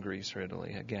happens in Greece or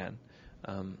Italy, again,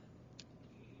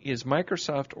 is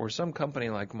Microsoft or some company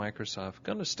like Microsoft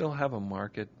going to still have a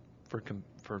market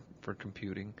for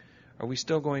computing? Are we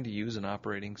still going to use an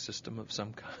operating system of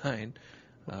some kind?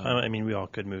 We all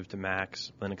could move to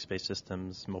Macs, Linux-based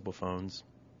systems, mobile phones.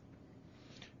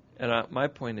 And my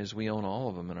point is we own all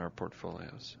of them in our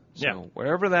portfolios. So yeah.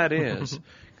 Wherever that is,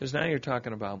 because now you're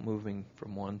talking about moving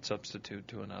from one substitute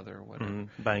to another or whatever.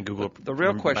 Mm-hmm. Buying Google. But the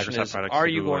real question Microsoft is, products are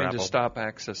to you Google going or to Apple? stop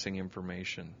accessing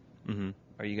information? Mm-hmm.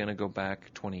 Are you going to go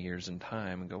back 20 years in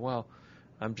time and go, well,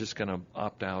 I'm just going to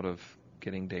opt out of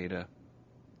getting data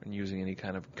and using any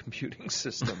kind of computing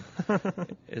system?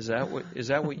 Is that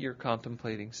what you're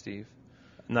contemplating, Steve?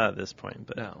 Not at this point,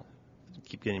 but no.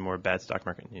 Keep getting more bad stock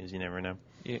market news. You never know.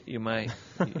 You might.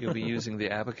 You'll be using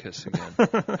the abacus again.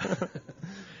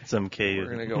 Some K. We're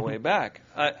going to go way back.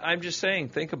 I'm just saying,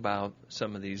 think about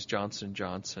some of these Johnson &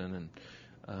 Johnson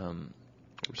and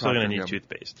we're still going to need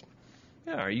toothpaste.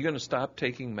 Yeah, are you going to stop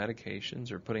taking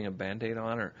medications or putting a Band-Aid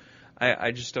on? Or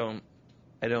I just don't.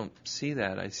 I don't see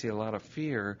that. I see a lot of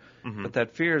fear, mm-hmm. but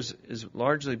that fear is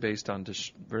largely based on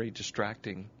very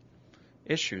distracting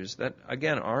issues that,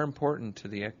 again, are important to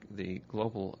the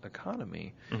global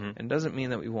economy, mm-hmm. and doesn't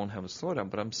mean that we won't have a slowdown.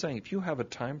 But I'm saying if you have a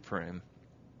time frame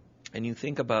and you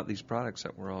think about these products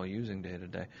that we're all using day to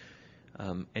day,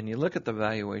 and you look at the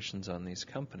valuations on these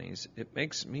companies, it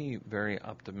makes me very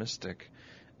optimistic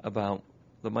about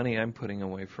the money I'm putting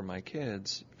away for my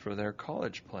kids for their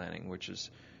college planning, which is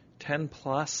 10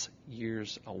 plus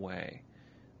years away,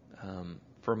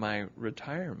 for my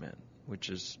retirement, which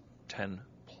is 10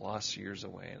 plus years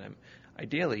away. And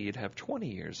ideally, you'd have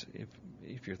 20 years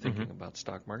if you're thinking mm-hmm. about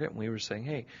stock market. And we were saying,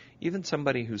 hey, even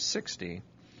somebody who's 60,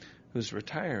 who's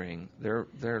retiring,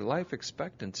 their life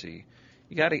expectancy,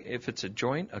 if it's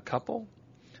a couple,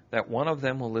 that one of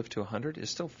them will live to 100 is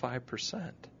still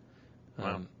 5%.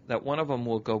 Wow. That one of them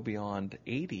will go beyond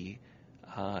 80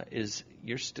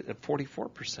 you're at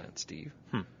 44%, Steve.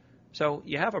 So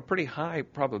you have a pretty high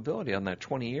probability on that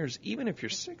 20 years, even if you're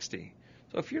 60.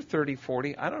 So if you're 30,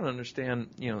 40, I don't understand.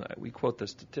 We quote the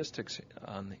statistics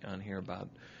on here about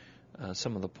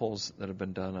some of the polls that have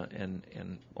been done,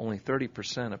 and only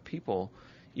 30% of people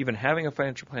even having a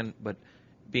financial plan, but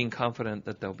being confident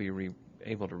that they'll be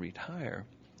able to retire,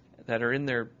 that are in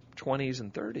their 20s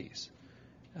and 30s.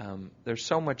 There's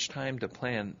so much time to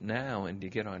plan now and to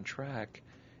get on track.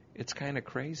 It's kind of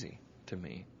crazy to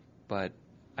me. But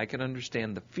I can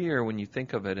understand the fear when you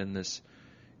think of it in this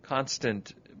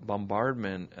constant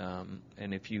bombardment.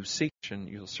 And if you seek,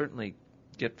 you'll certainly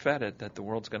get fed it that the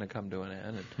world's going to come to an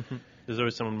end. There's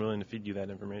always someone willing to feed you that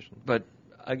information. But,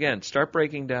 again, start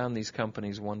breaking down these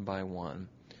companies one by one.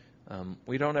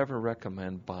 We don't ever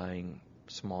recommend buying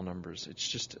small numbers. It's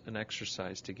just an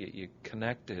exercise to get you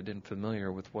connected and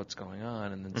familiar with what's going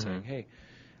on, and then mm-hmm. saying, hey,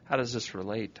 how does this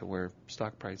relate to where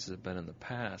stock prices have been in the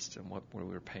past and what we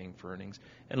were paying for earnings?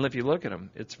 And if you look at them,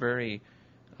 it's very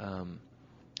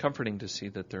comforting to see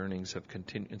that the earnings have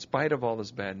continued, in spite of all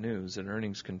this bad news, that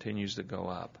earnings continues to go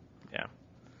up. Yeah.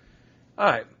 All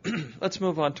right, let's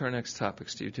move on to our next topic,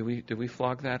 Steve. Did we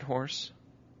flog that horse?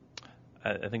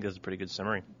 I think that's a pretty good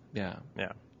summary. Yeah.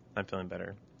 Yeah, I'm feeling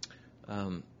better.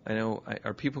 I know.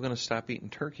 Are people going to stop eating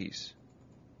turkeys?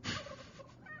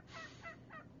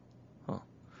 Oh.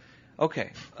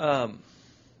 Okay. What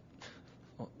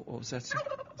was that? It's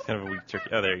kind of a weak turkey.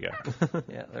 Oh, there you go.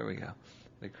 Yeah, there we go.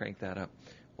 They cranked that up.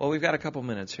 Well, we've got a couple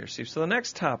minutes here, Steve. So the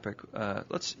next topic,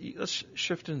 let's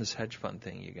shift in this hedge fund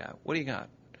thing you got. What do you got?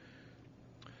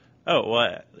 Oh,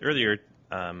 well, earlier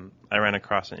I ran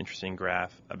across an interesting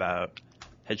graph about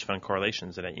hedge fund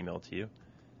correlations that I emailed to you.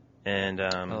 And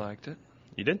I liked it.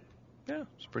 You did? Yeah,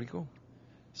 it's pretty cool.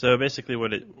 So basically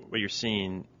what you're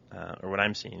seeing, or what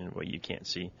I'm seeing and what you can't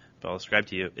see, but I'll describe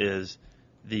to you, is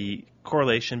the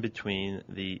correlation between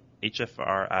the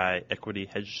HFRI Equity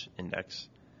Hedge Index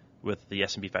with the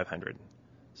S&P 500.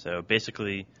 So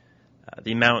basically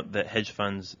the amount that hedge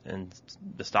funds and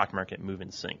the stock market move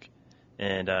in sync.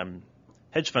 And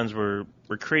hedge funds were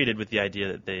created with the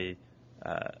idea that they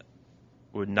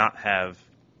would not have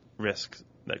risks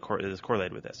that is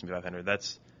correlated with the S&P 500.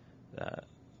 That's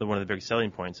one of the big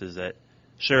selling points is that,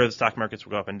 sure, the stock markets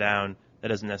will go up and down. That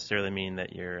doesn't necessarily mean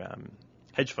that your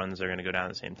hedge funds are going to go down at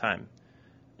the same time.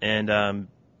 And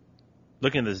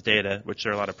looking at this data, which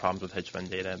there are a lot of problems with hedge fund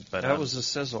data. But that was a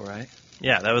sizzle, right?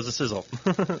 Yeah, that was a sizzle.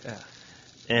 Yeah.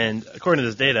 And according to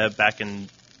this data, back in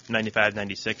 95,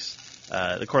 96,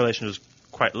 the correlation was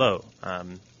quite low.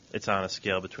 It's on a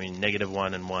scale between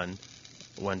 -1 and 1,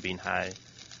 1 being high,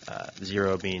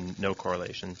 0 being no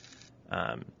correlation.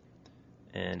 But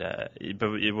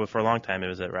for a long time, it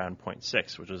was at around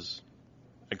 0.6, which was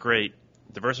a great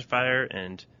diversifier,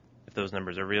 and if those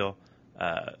numbers are real,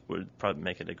 would probably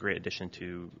make it a great addition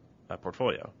to a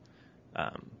portfolio,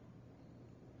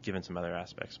 given some other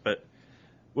aspects. But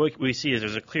what we see is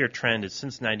there's a clear trend. It's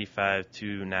since 95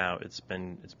 to now, it's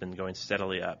been going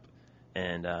steadily up,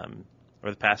 and over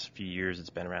the past few years,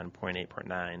 it's been around 0.8,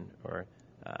 0.9, or.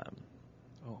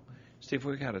 Steve,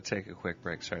 we've got to take a quick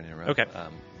break. Sorry to interrupt. Okay.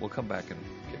 We'll come back and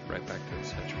get right back to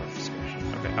this hedge fund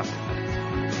discussion. Okay, awesome.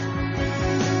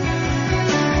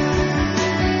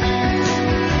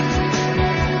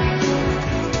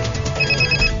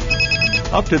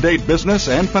 Up-to-date business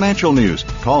and financial news.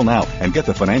 Call now and get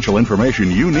the financial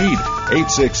information you need.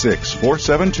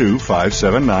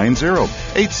 866-472-5790.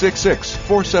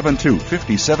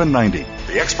 866-472-5790.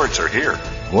 The experts are here.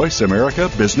 Voice America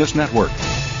Business Network.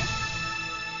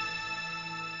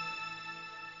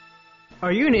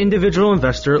 Are you an individual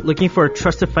investor looking for a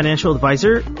trusted financial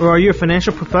advisor? Or are you a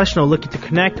financial professional looking to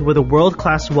connect with a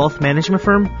world-class wealth management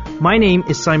firm? My name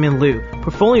is Simon Liu,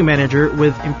 Portfolio Manager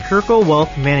with Empirical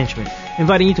Wealth Management,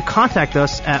 inviting you to contact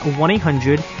us at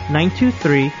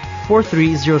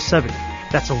 1-800-923-4307.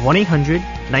 That's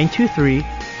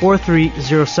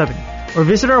 1-800-923-4307. Or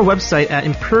visit our website at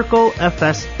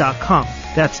empiricalfs.com.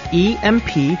 That's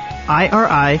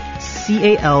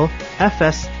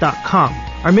EMPIRICALFS.com.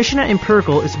 Our mission at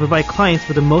Empirical is to provide clients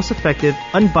with the most effective,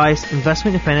 unbiased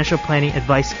investment and financial planning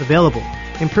advice available.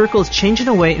 Empirical is changing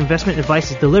the way investment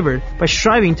advice is delivered by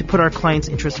striving to put our clients'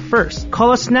 interests first.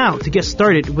 Call us now to get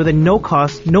started with a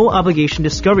no-cost, no-obligation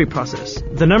discovery process.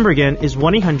 The number again is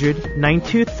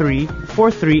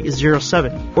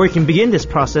 1-800-923-4307. Or you can begin this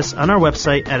process on our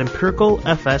website at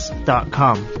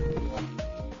empiricalfs.com.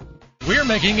 We're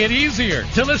making it easier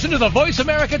to listen to the Voice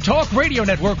America Talk Radio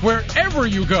Network wherever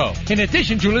you go. In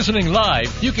addition to listening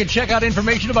live, you can check out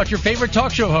information about your favorite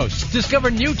talk show hosts, discover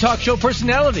new talk show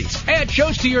personalities, add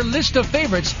shows to your list of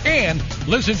favorites, and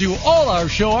listen to all our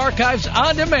show archives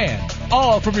on demand.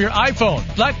 All from your iPhone,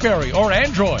 BlackBerry, or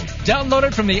Android. Download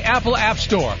it from the Apple App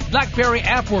Store, BlackBerry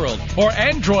App World, or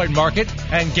Android Market,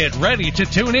 and get ready to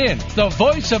tune in. The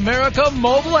Voice America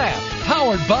mobile app,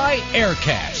 powered by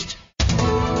Aircast.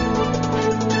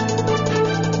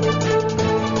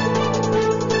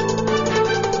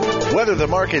 Whether the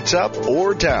market's up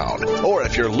or down, or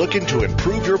if you're looking to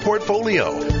improve your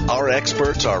portfolio, our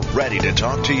experts are ready to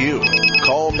talk to you.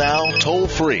 Call now toll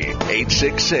free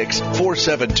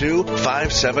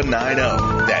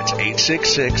 866-472-5790. That's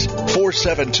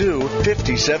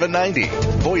 866-472-5790.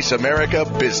 Voice America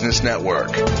Business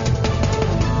Network.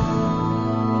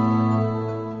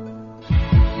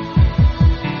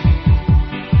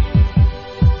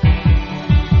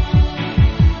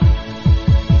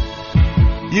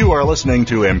 You are listening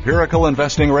to Empirical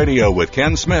Investing Radio with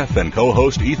Ken Smith and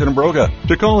co-host Ethan Broga.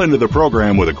 To call into the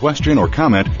program with a question or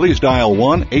comment, please dial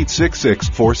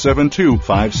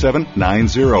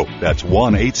 1-866-472-5790. That's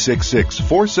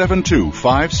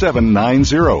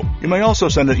 1-866-472-5790. You may also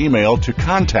send an email to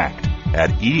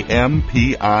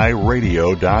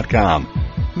contact@empiradio.com.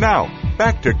 Now,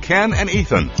 back to Ken and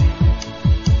Ethan.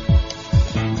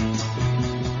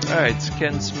 All right, it's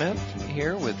Ken Smith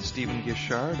here with Stephen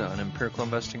Gishard on Empirical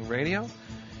Investing Radio. On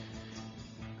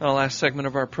the last segment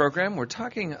of our program, we're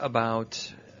talking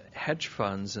about hedge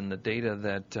funds and the data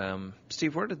that...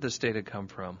 Steve, where did this data come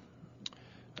from?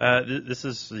 This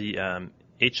is the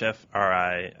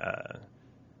HFRI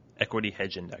Equity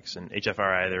Hedge Index. And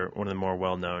HFRI, they're one of the more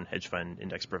well-known hedge fund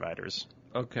index providers.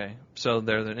 Okay, so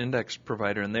they're an index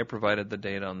provider, and they provided the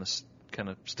data on this kind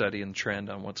of study and trend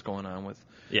on what's going on with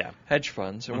hedge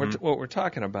funds. And what we're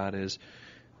talking about is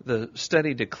the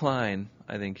steady decline,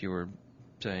 I think you were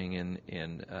saying,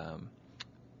 in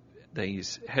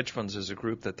these hedge funds as a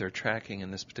group that they're tracking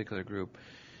in this particular group,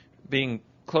 being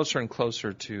closer and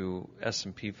closer to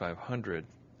S&P 500.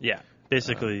 Yeah,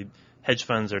 basically hedge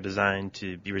funds are designed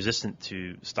to be resistant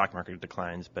to stock market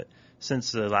declines, but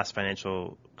since the last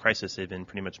financial crisis, they've been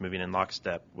pretty much moving in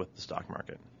lockstep with the stock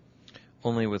market.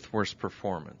 Only with worse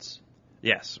performance.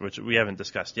 Yes, which we haven't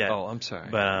discussed yet. Oh, I'm sorry.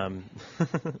 But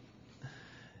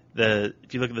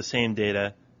if you look at the same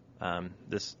data,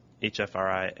 this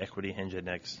HFRI Equity Hedge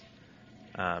Index,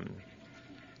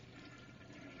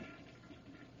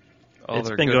 it's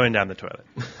been going down the toilet.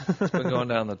 It's been going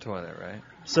down the toilet, right?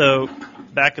 So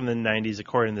back in the 90s,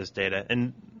 according to this data,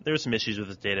 and there were some issues with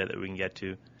this data that we can get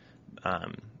to,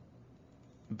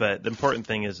 but the important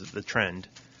thing is the trend.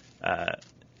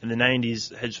 In the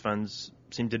 90s, hedge funds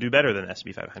seemed to do better than the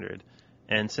S&P 500.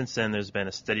 And since then, there's been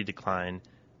a steady decline,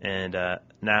 and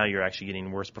now you're actually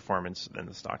getting worse performance than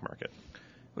the stock market.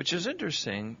 Which is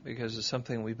interesting because it's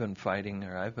something we've been fighting,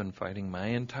 or I've been fighting my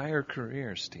entire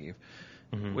career, Steve,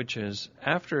 which is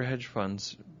after hedge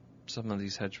funds, some of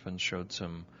these hedge funds showed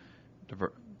some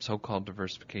so-called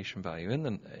diversification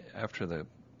value. After the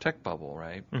tech bubble,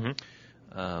 right,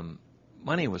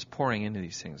 money was pouring into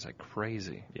these things like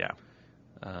crazy. Yeah.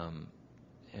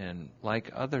 And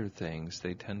like other things,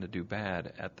 they tend to do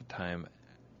bad at the time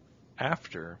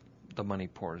after the money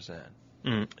pours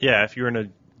in. Yeah, if you were to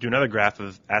do another graph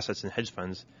of assets in hedge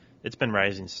funds, it's been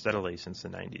rising steadily since the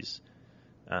 90s.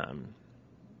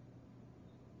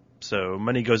 So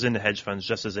money goes into hedge funds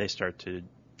just as they start to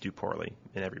do poorly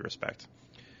in every respect.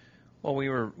 Well, we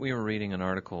were reading an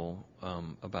article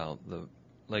about the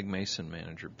Legg Mason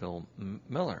manager, Bill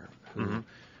Miller, who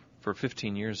for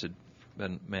 15 years had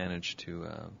managed to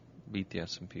beat the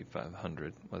S&P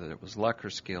 500, whether it was luck or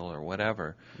skill or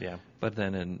whatever. Yeah. But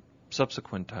then in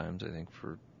subsequent times, I think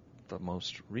for the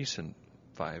most recent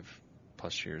 5+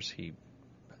 years, he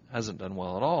hasn't done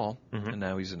well at all, and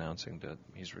now he's announcing that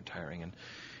he's retiring. And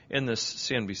in this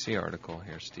CNBC article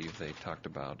here, Steve, they talked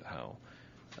about how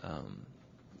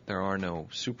there are no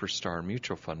superstar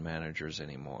mutual fund managers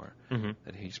anymore,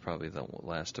 that he's probably the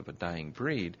last of a dying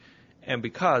breed. And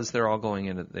because they're all going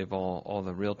into, all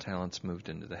the real talents moved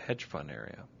into the hedge fund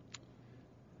area.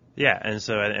 Yeah, and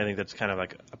so I think that's kind of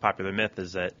like a popular myth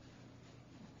is that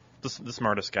the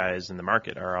smartest guys in the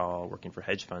market are all working for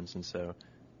hedge funds. And so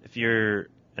if you're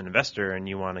an investor and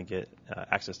you want to get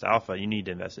access to alpha, you need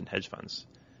to invest in hedge funds.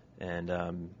 And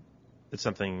it's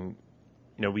something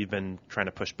we've been trying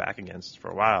to push back against for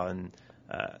a while. And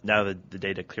now the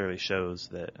data clearly shows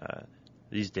that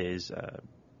these days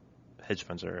hedge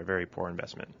funds are a very poor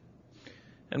investment.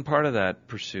 And part of that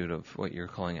pursuit of what you're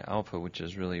calling alpha, which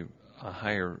is really a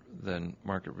higher than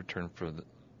market return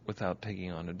without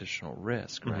taking on additional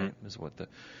risk, right, is what the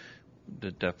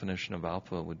definition of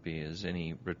alpha would be, is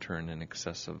any return in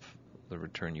excess of the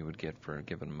return you would get for a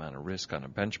given amount of risk on a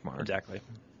benchmark. Exactly.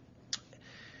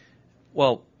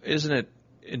 Well, isn't it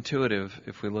intuitive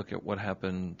if we look at what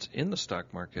happens in the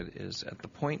stock market is at the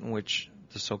point in which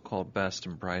the so-called best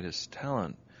and brightest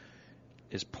talent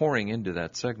is pouring into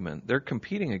that segment, they're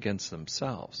competing against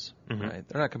themselves, right?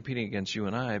 They're not competing against you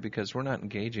and I because we're not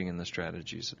engaging in the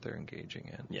strategies that they're engaging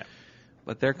in. Yeah.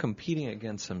 But they're competing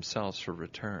against themselves for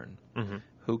return.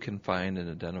 Who can find and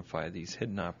identify these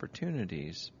hidden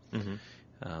opportunities in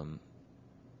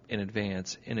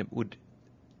advance? And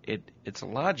it's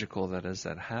logical that as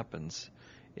that happens,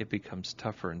 it becomes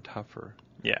tougher and tougher.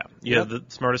 Yeah. You have the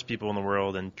smartest people in the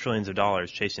world and trillions of dollars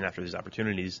chasing after these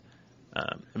opportunities.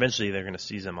 Eventually they're going to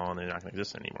seize them all and they're not going to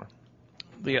exist anymore.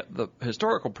 The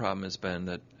historical problem has been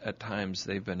that at times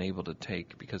they've been able to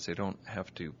take, because they don't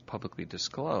have to publicly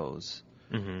disclose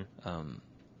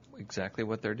exactly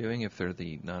what they're doing if they're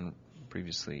the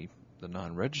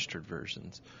non-registered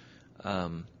versions.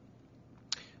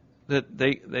 That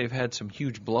they've had some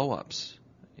huge blow-ups,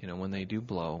 when they do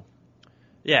blow.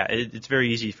 Yeah, it's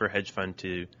very easy for a hedge fund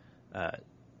to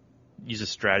use a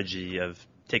strategy of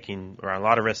taking around a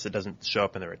lot of risks that doesn't show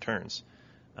up in the returns.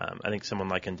 I think someone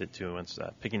likened it to once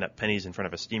picking up pennies in front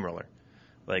of a steamroller.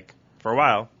 Like, for a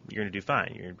while, you're going to do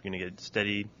fine. You're going to get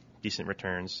steady, decent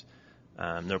returns,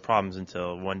 no problems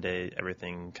until one day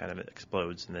everything kind of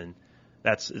explodes. And then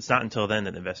it's not until then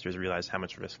that investors realize how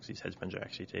much risk these hedge funds are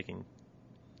actually taking.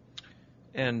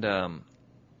 And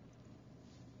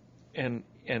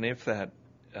if that,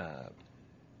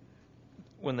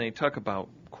 when they talk about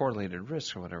correlated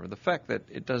risk or whatever, the fact that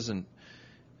it doesn't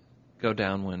go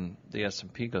down when the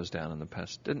S&P goes down in the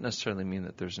past didn't necessarily mean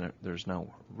that there's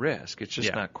no risk. It's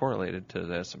just not correlated to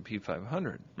the S&P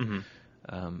 500. Mm-hmm.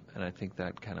 And I think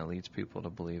that kind of leads people to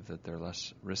believe that they're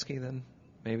less risky than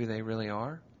maybe they really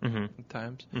are at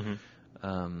times.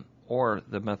 Mm-hmm. Or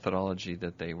the methodology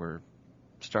that they were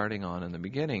starting on in the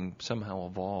beginning somehow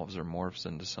evolves or morphs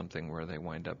into something where they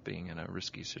wind up being in a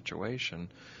risky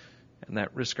situation. And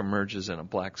that risk emerges in a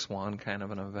black swan kind of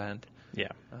an event.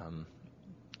 Yeah.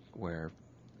 Where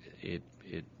it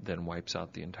then wipes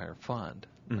out the entire fund,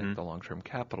 like the long-term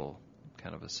capital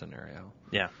kind of a scenario.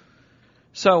 Yeah.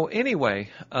 So anyway,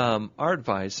 our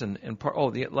advice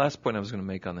the last point I was going to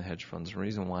make on the hedge funds, the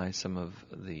reason why some of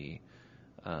the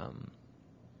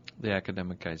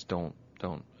academic guys don't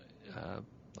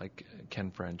like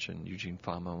Ken French and Eugene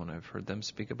Fama, when I've heard them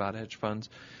speak about hedge funds,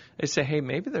 they say, hey,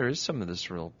 maybe there is some of this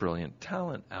real brilliant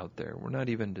talent out there. We're not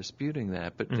even disputing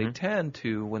that, but they tend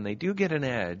to, when they do get an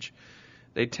edge,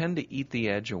 they tend to eat the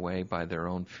edge away by their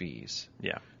own fees.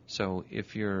 Yeah. So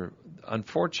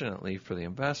unfortunately for the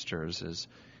investors, is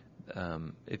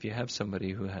if you have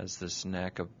somebody who has this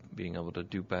knack of being able to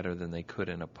do better than they could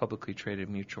in a publicly traded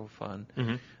mutual fund,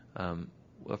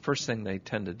 the first thing they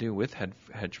tend to do with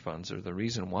hedge funds, or the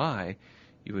reason why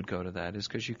you would go to that, is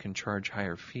because you can charge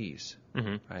higher fees,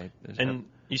 right? And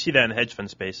you see that in the hedge fund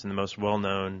space, and the most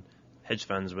well-known hedge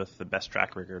funds with the best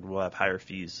track record will have higher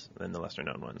fees than the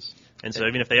lesser-known ones. And so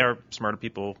even if they are smarter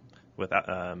people with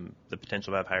the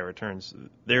potential to have higher returns,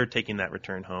 they're taking that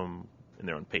return home in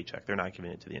their own paycheck. They're not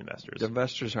giving it to the investors. The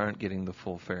investors aren't getting the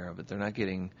full fare of it. They're not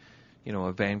getting,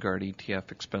 a Vanguard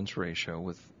ETF expense ratio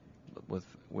with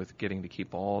getting to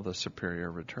keep all the superior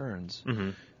returns.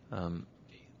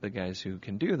 The guys who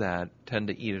can do that tend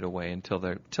to eat it away until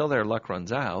their luck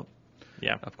runs out.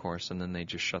 Yeah, of course, and then they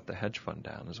just shut the hedge fund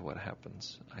down. Is what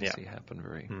happens. I see happen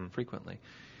very frequently.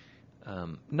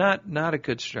 Not a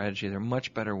good strategy. There are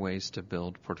much better ways to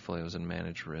build portfolios and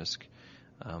manage risk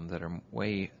that are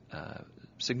way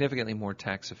significantly more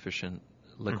tax efficient,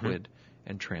 liquid,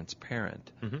 and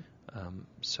transparent.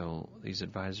 So these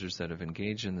advisors that have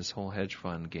engaged in this whole hedge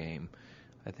fund game,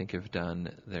 I think, have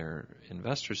done their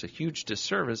investors a huge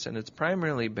disservice, and it's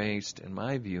primarily based, in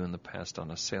my view, in the past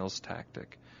on a sales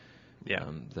tactic. Yeah.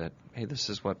 That, hey, this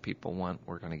is what people want.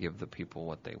 We're going to give the people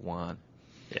what they want.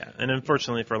 Yeah, and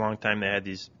unfortunately for a long time they had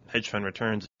these hedge fund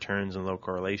returns and low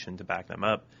correlation to back them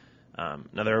up.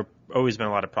 Now there have always been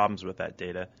a lot of problems with that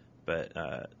data, but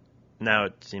now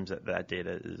it seems that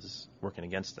data is working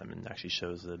against them and actually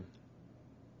shows the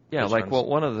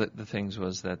one of the things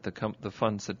was that the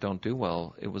funds that don't do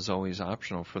well, it was always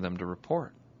optional for them to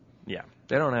report. Yeah,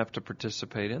 they don't have to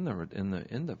participate in the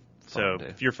fund. So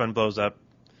if your fund blows up,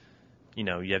 you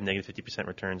have negative 50%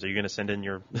 returns. Are you going to send in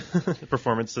your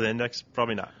performance to the index?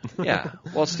 Probably not. Yeah.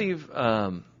 Well, Steve,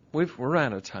 we're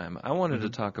out of time. I wanted to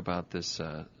talk about this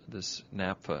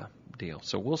NAPFA deal.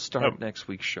 So we'll start next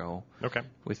week's show. Okay.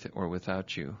 With or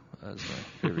without you, as my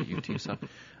favorite UT song.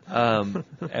 And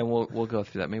we'll go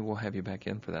through that. Maybe we'll have you back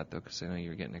in for that, though, because I know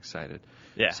you're getting excited.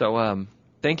 Yeah. So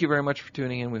thank you very much for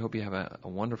tuning in. We hope you have a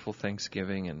wonderful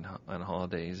Thanksgiving and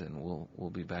holidays, and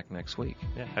we'll be back next week.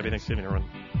 Yeah. Happy Thanksgiving, everyone.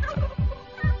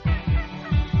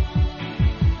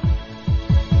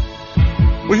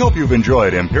 We hope you've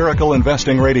enjoyed Empirical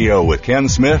Investing Radio with Ken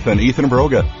Smith and Ethan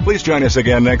Broga. Please join us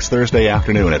again next Thursday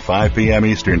afternoon at 5 p.m.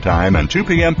 Eastern Time and 2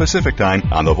 p.m. Pacific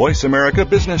Time on the Voice America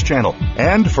Business Channel.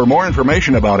 And for more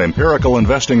information about Empirical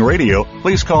Investing Radio,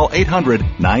 please call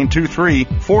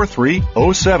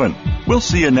 800-923-4307. We'll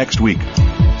see you next week.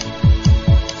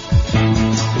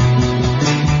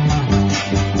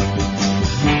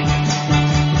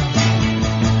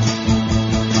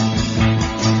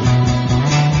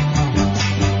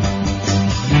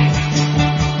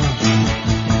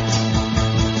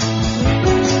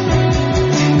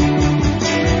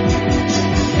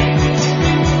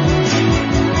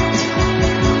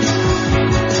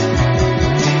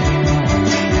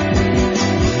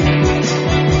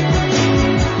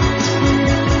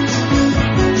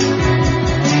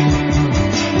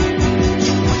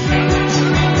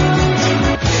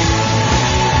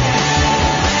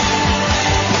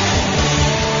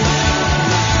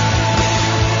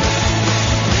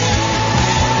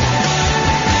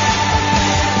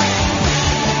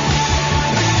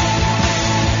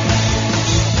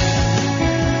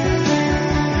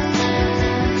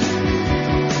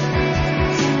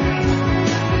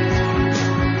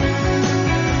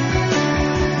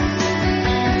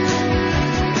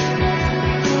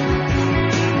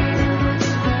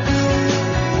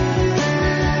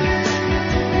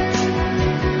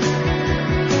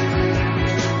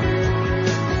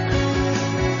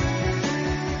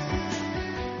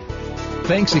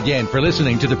 Thanks again for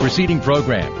listening to the preceding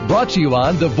program, brought to you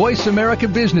on the Voice America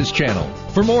Business Channel.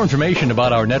 For more information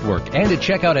about our network and to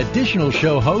check out additional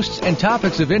show hosts and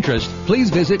topics of interest, please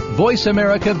visit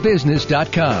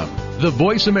voiceamericabusiness.com. The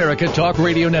Voice America Talk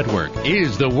Radio Network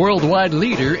is the worldwide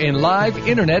leader in live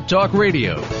Internet talk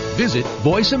radio. Visit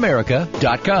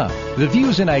voiceamerica.com. The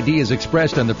views and ideas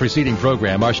expressed on the preceding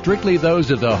program are strictly those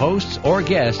of the hosts or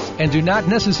guests and do not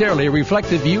necessarily reflect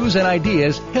the views and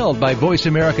ideas held by Voice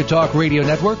America Talk Radio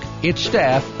Network, its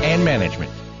staff, and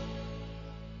management.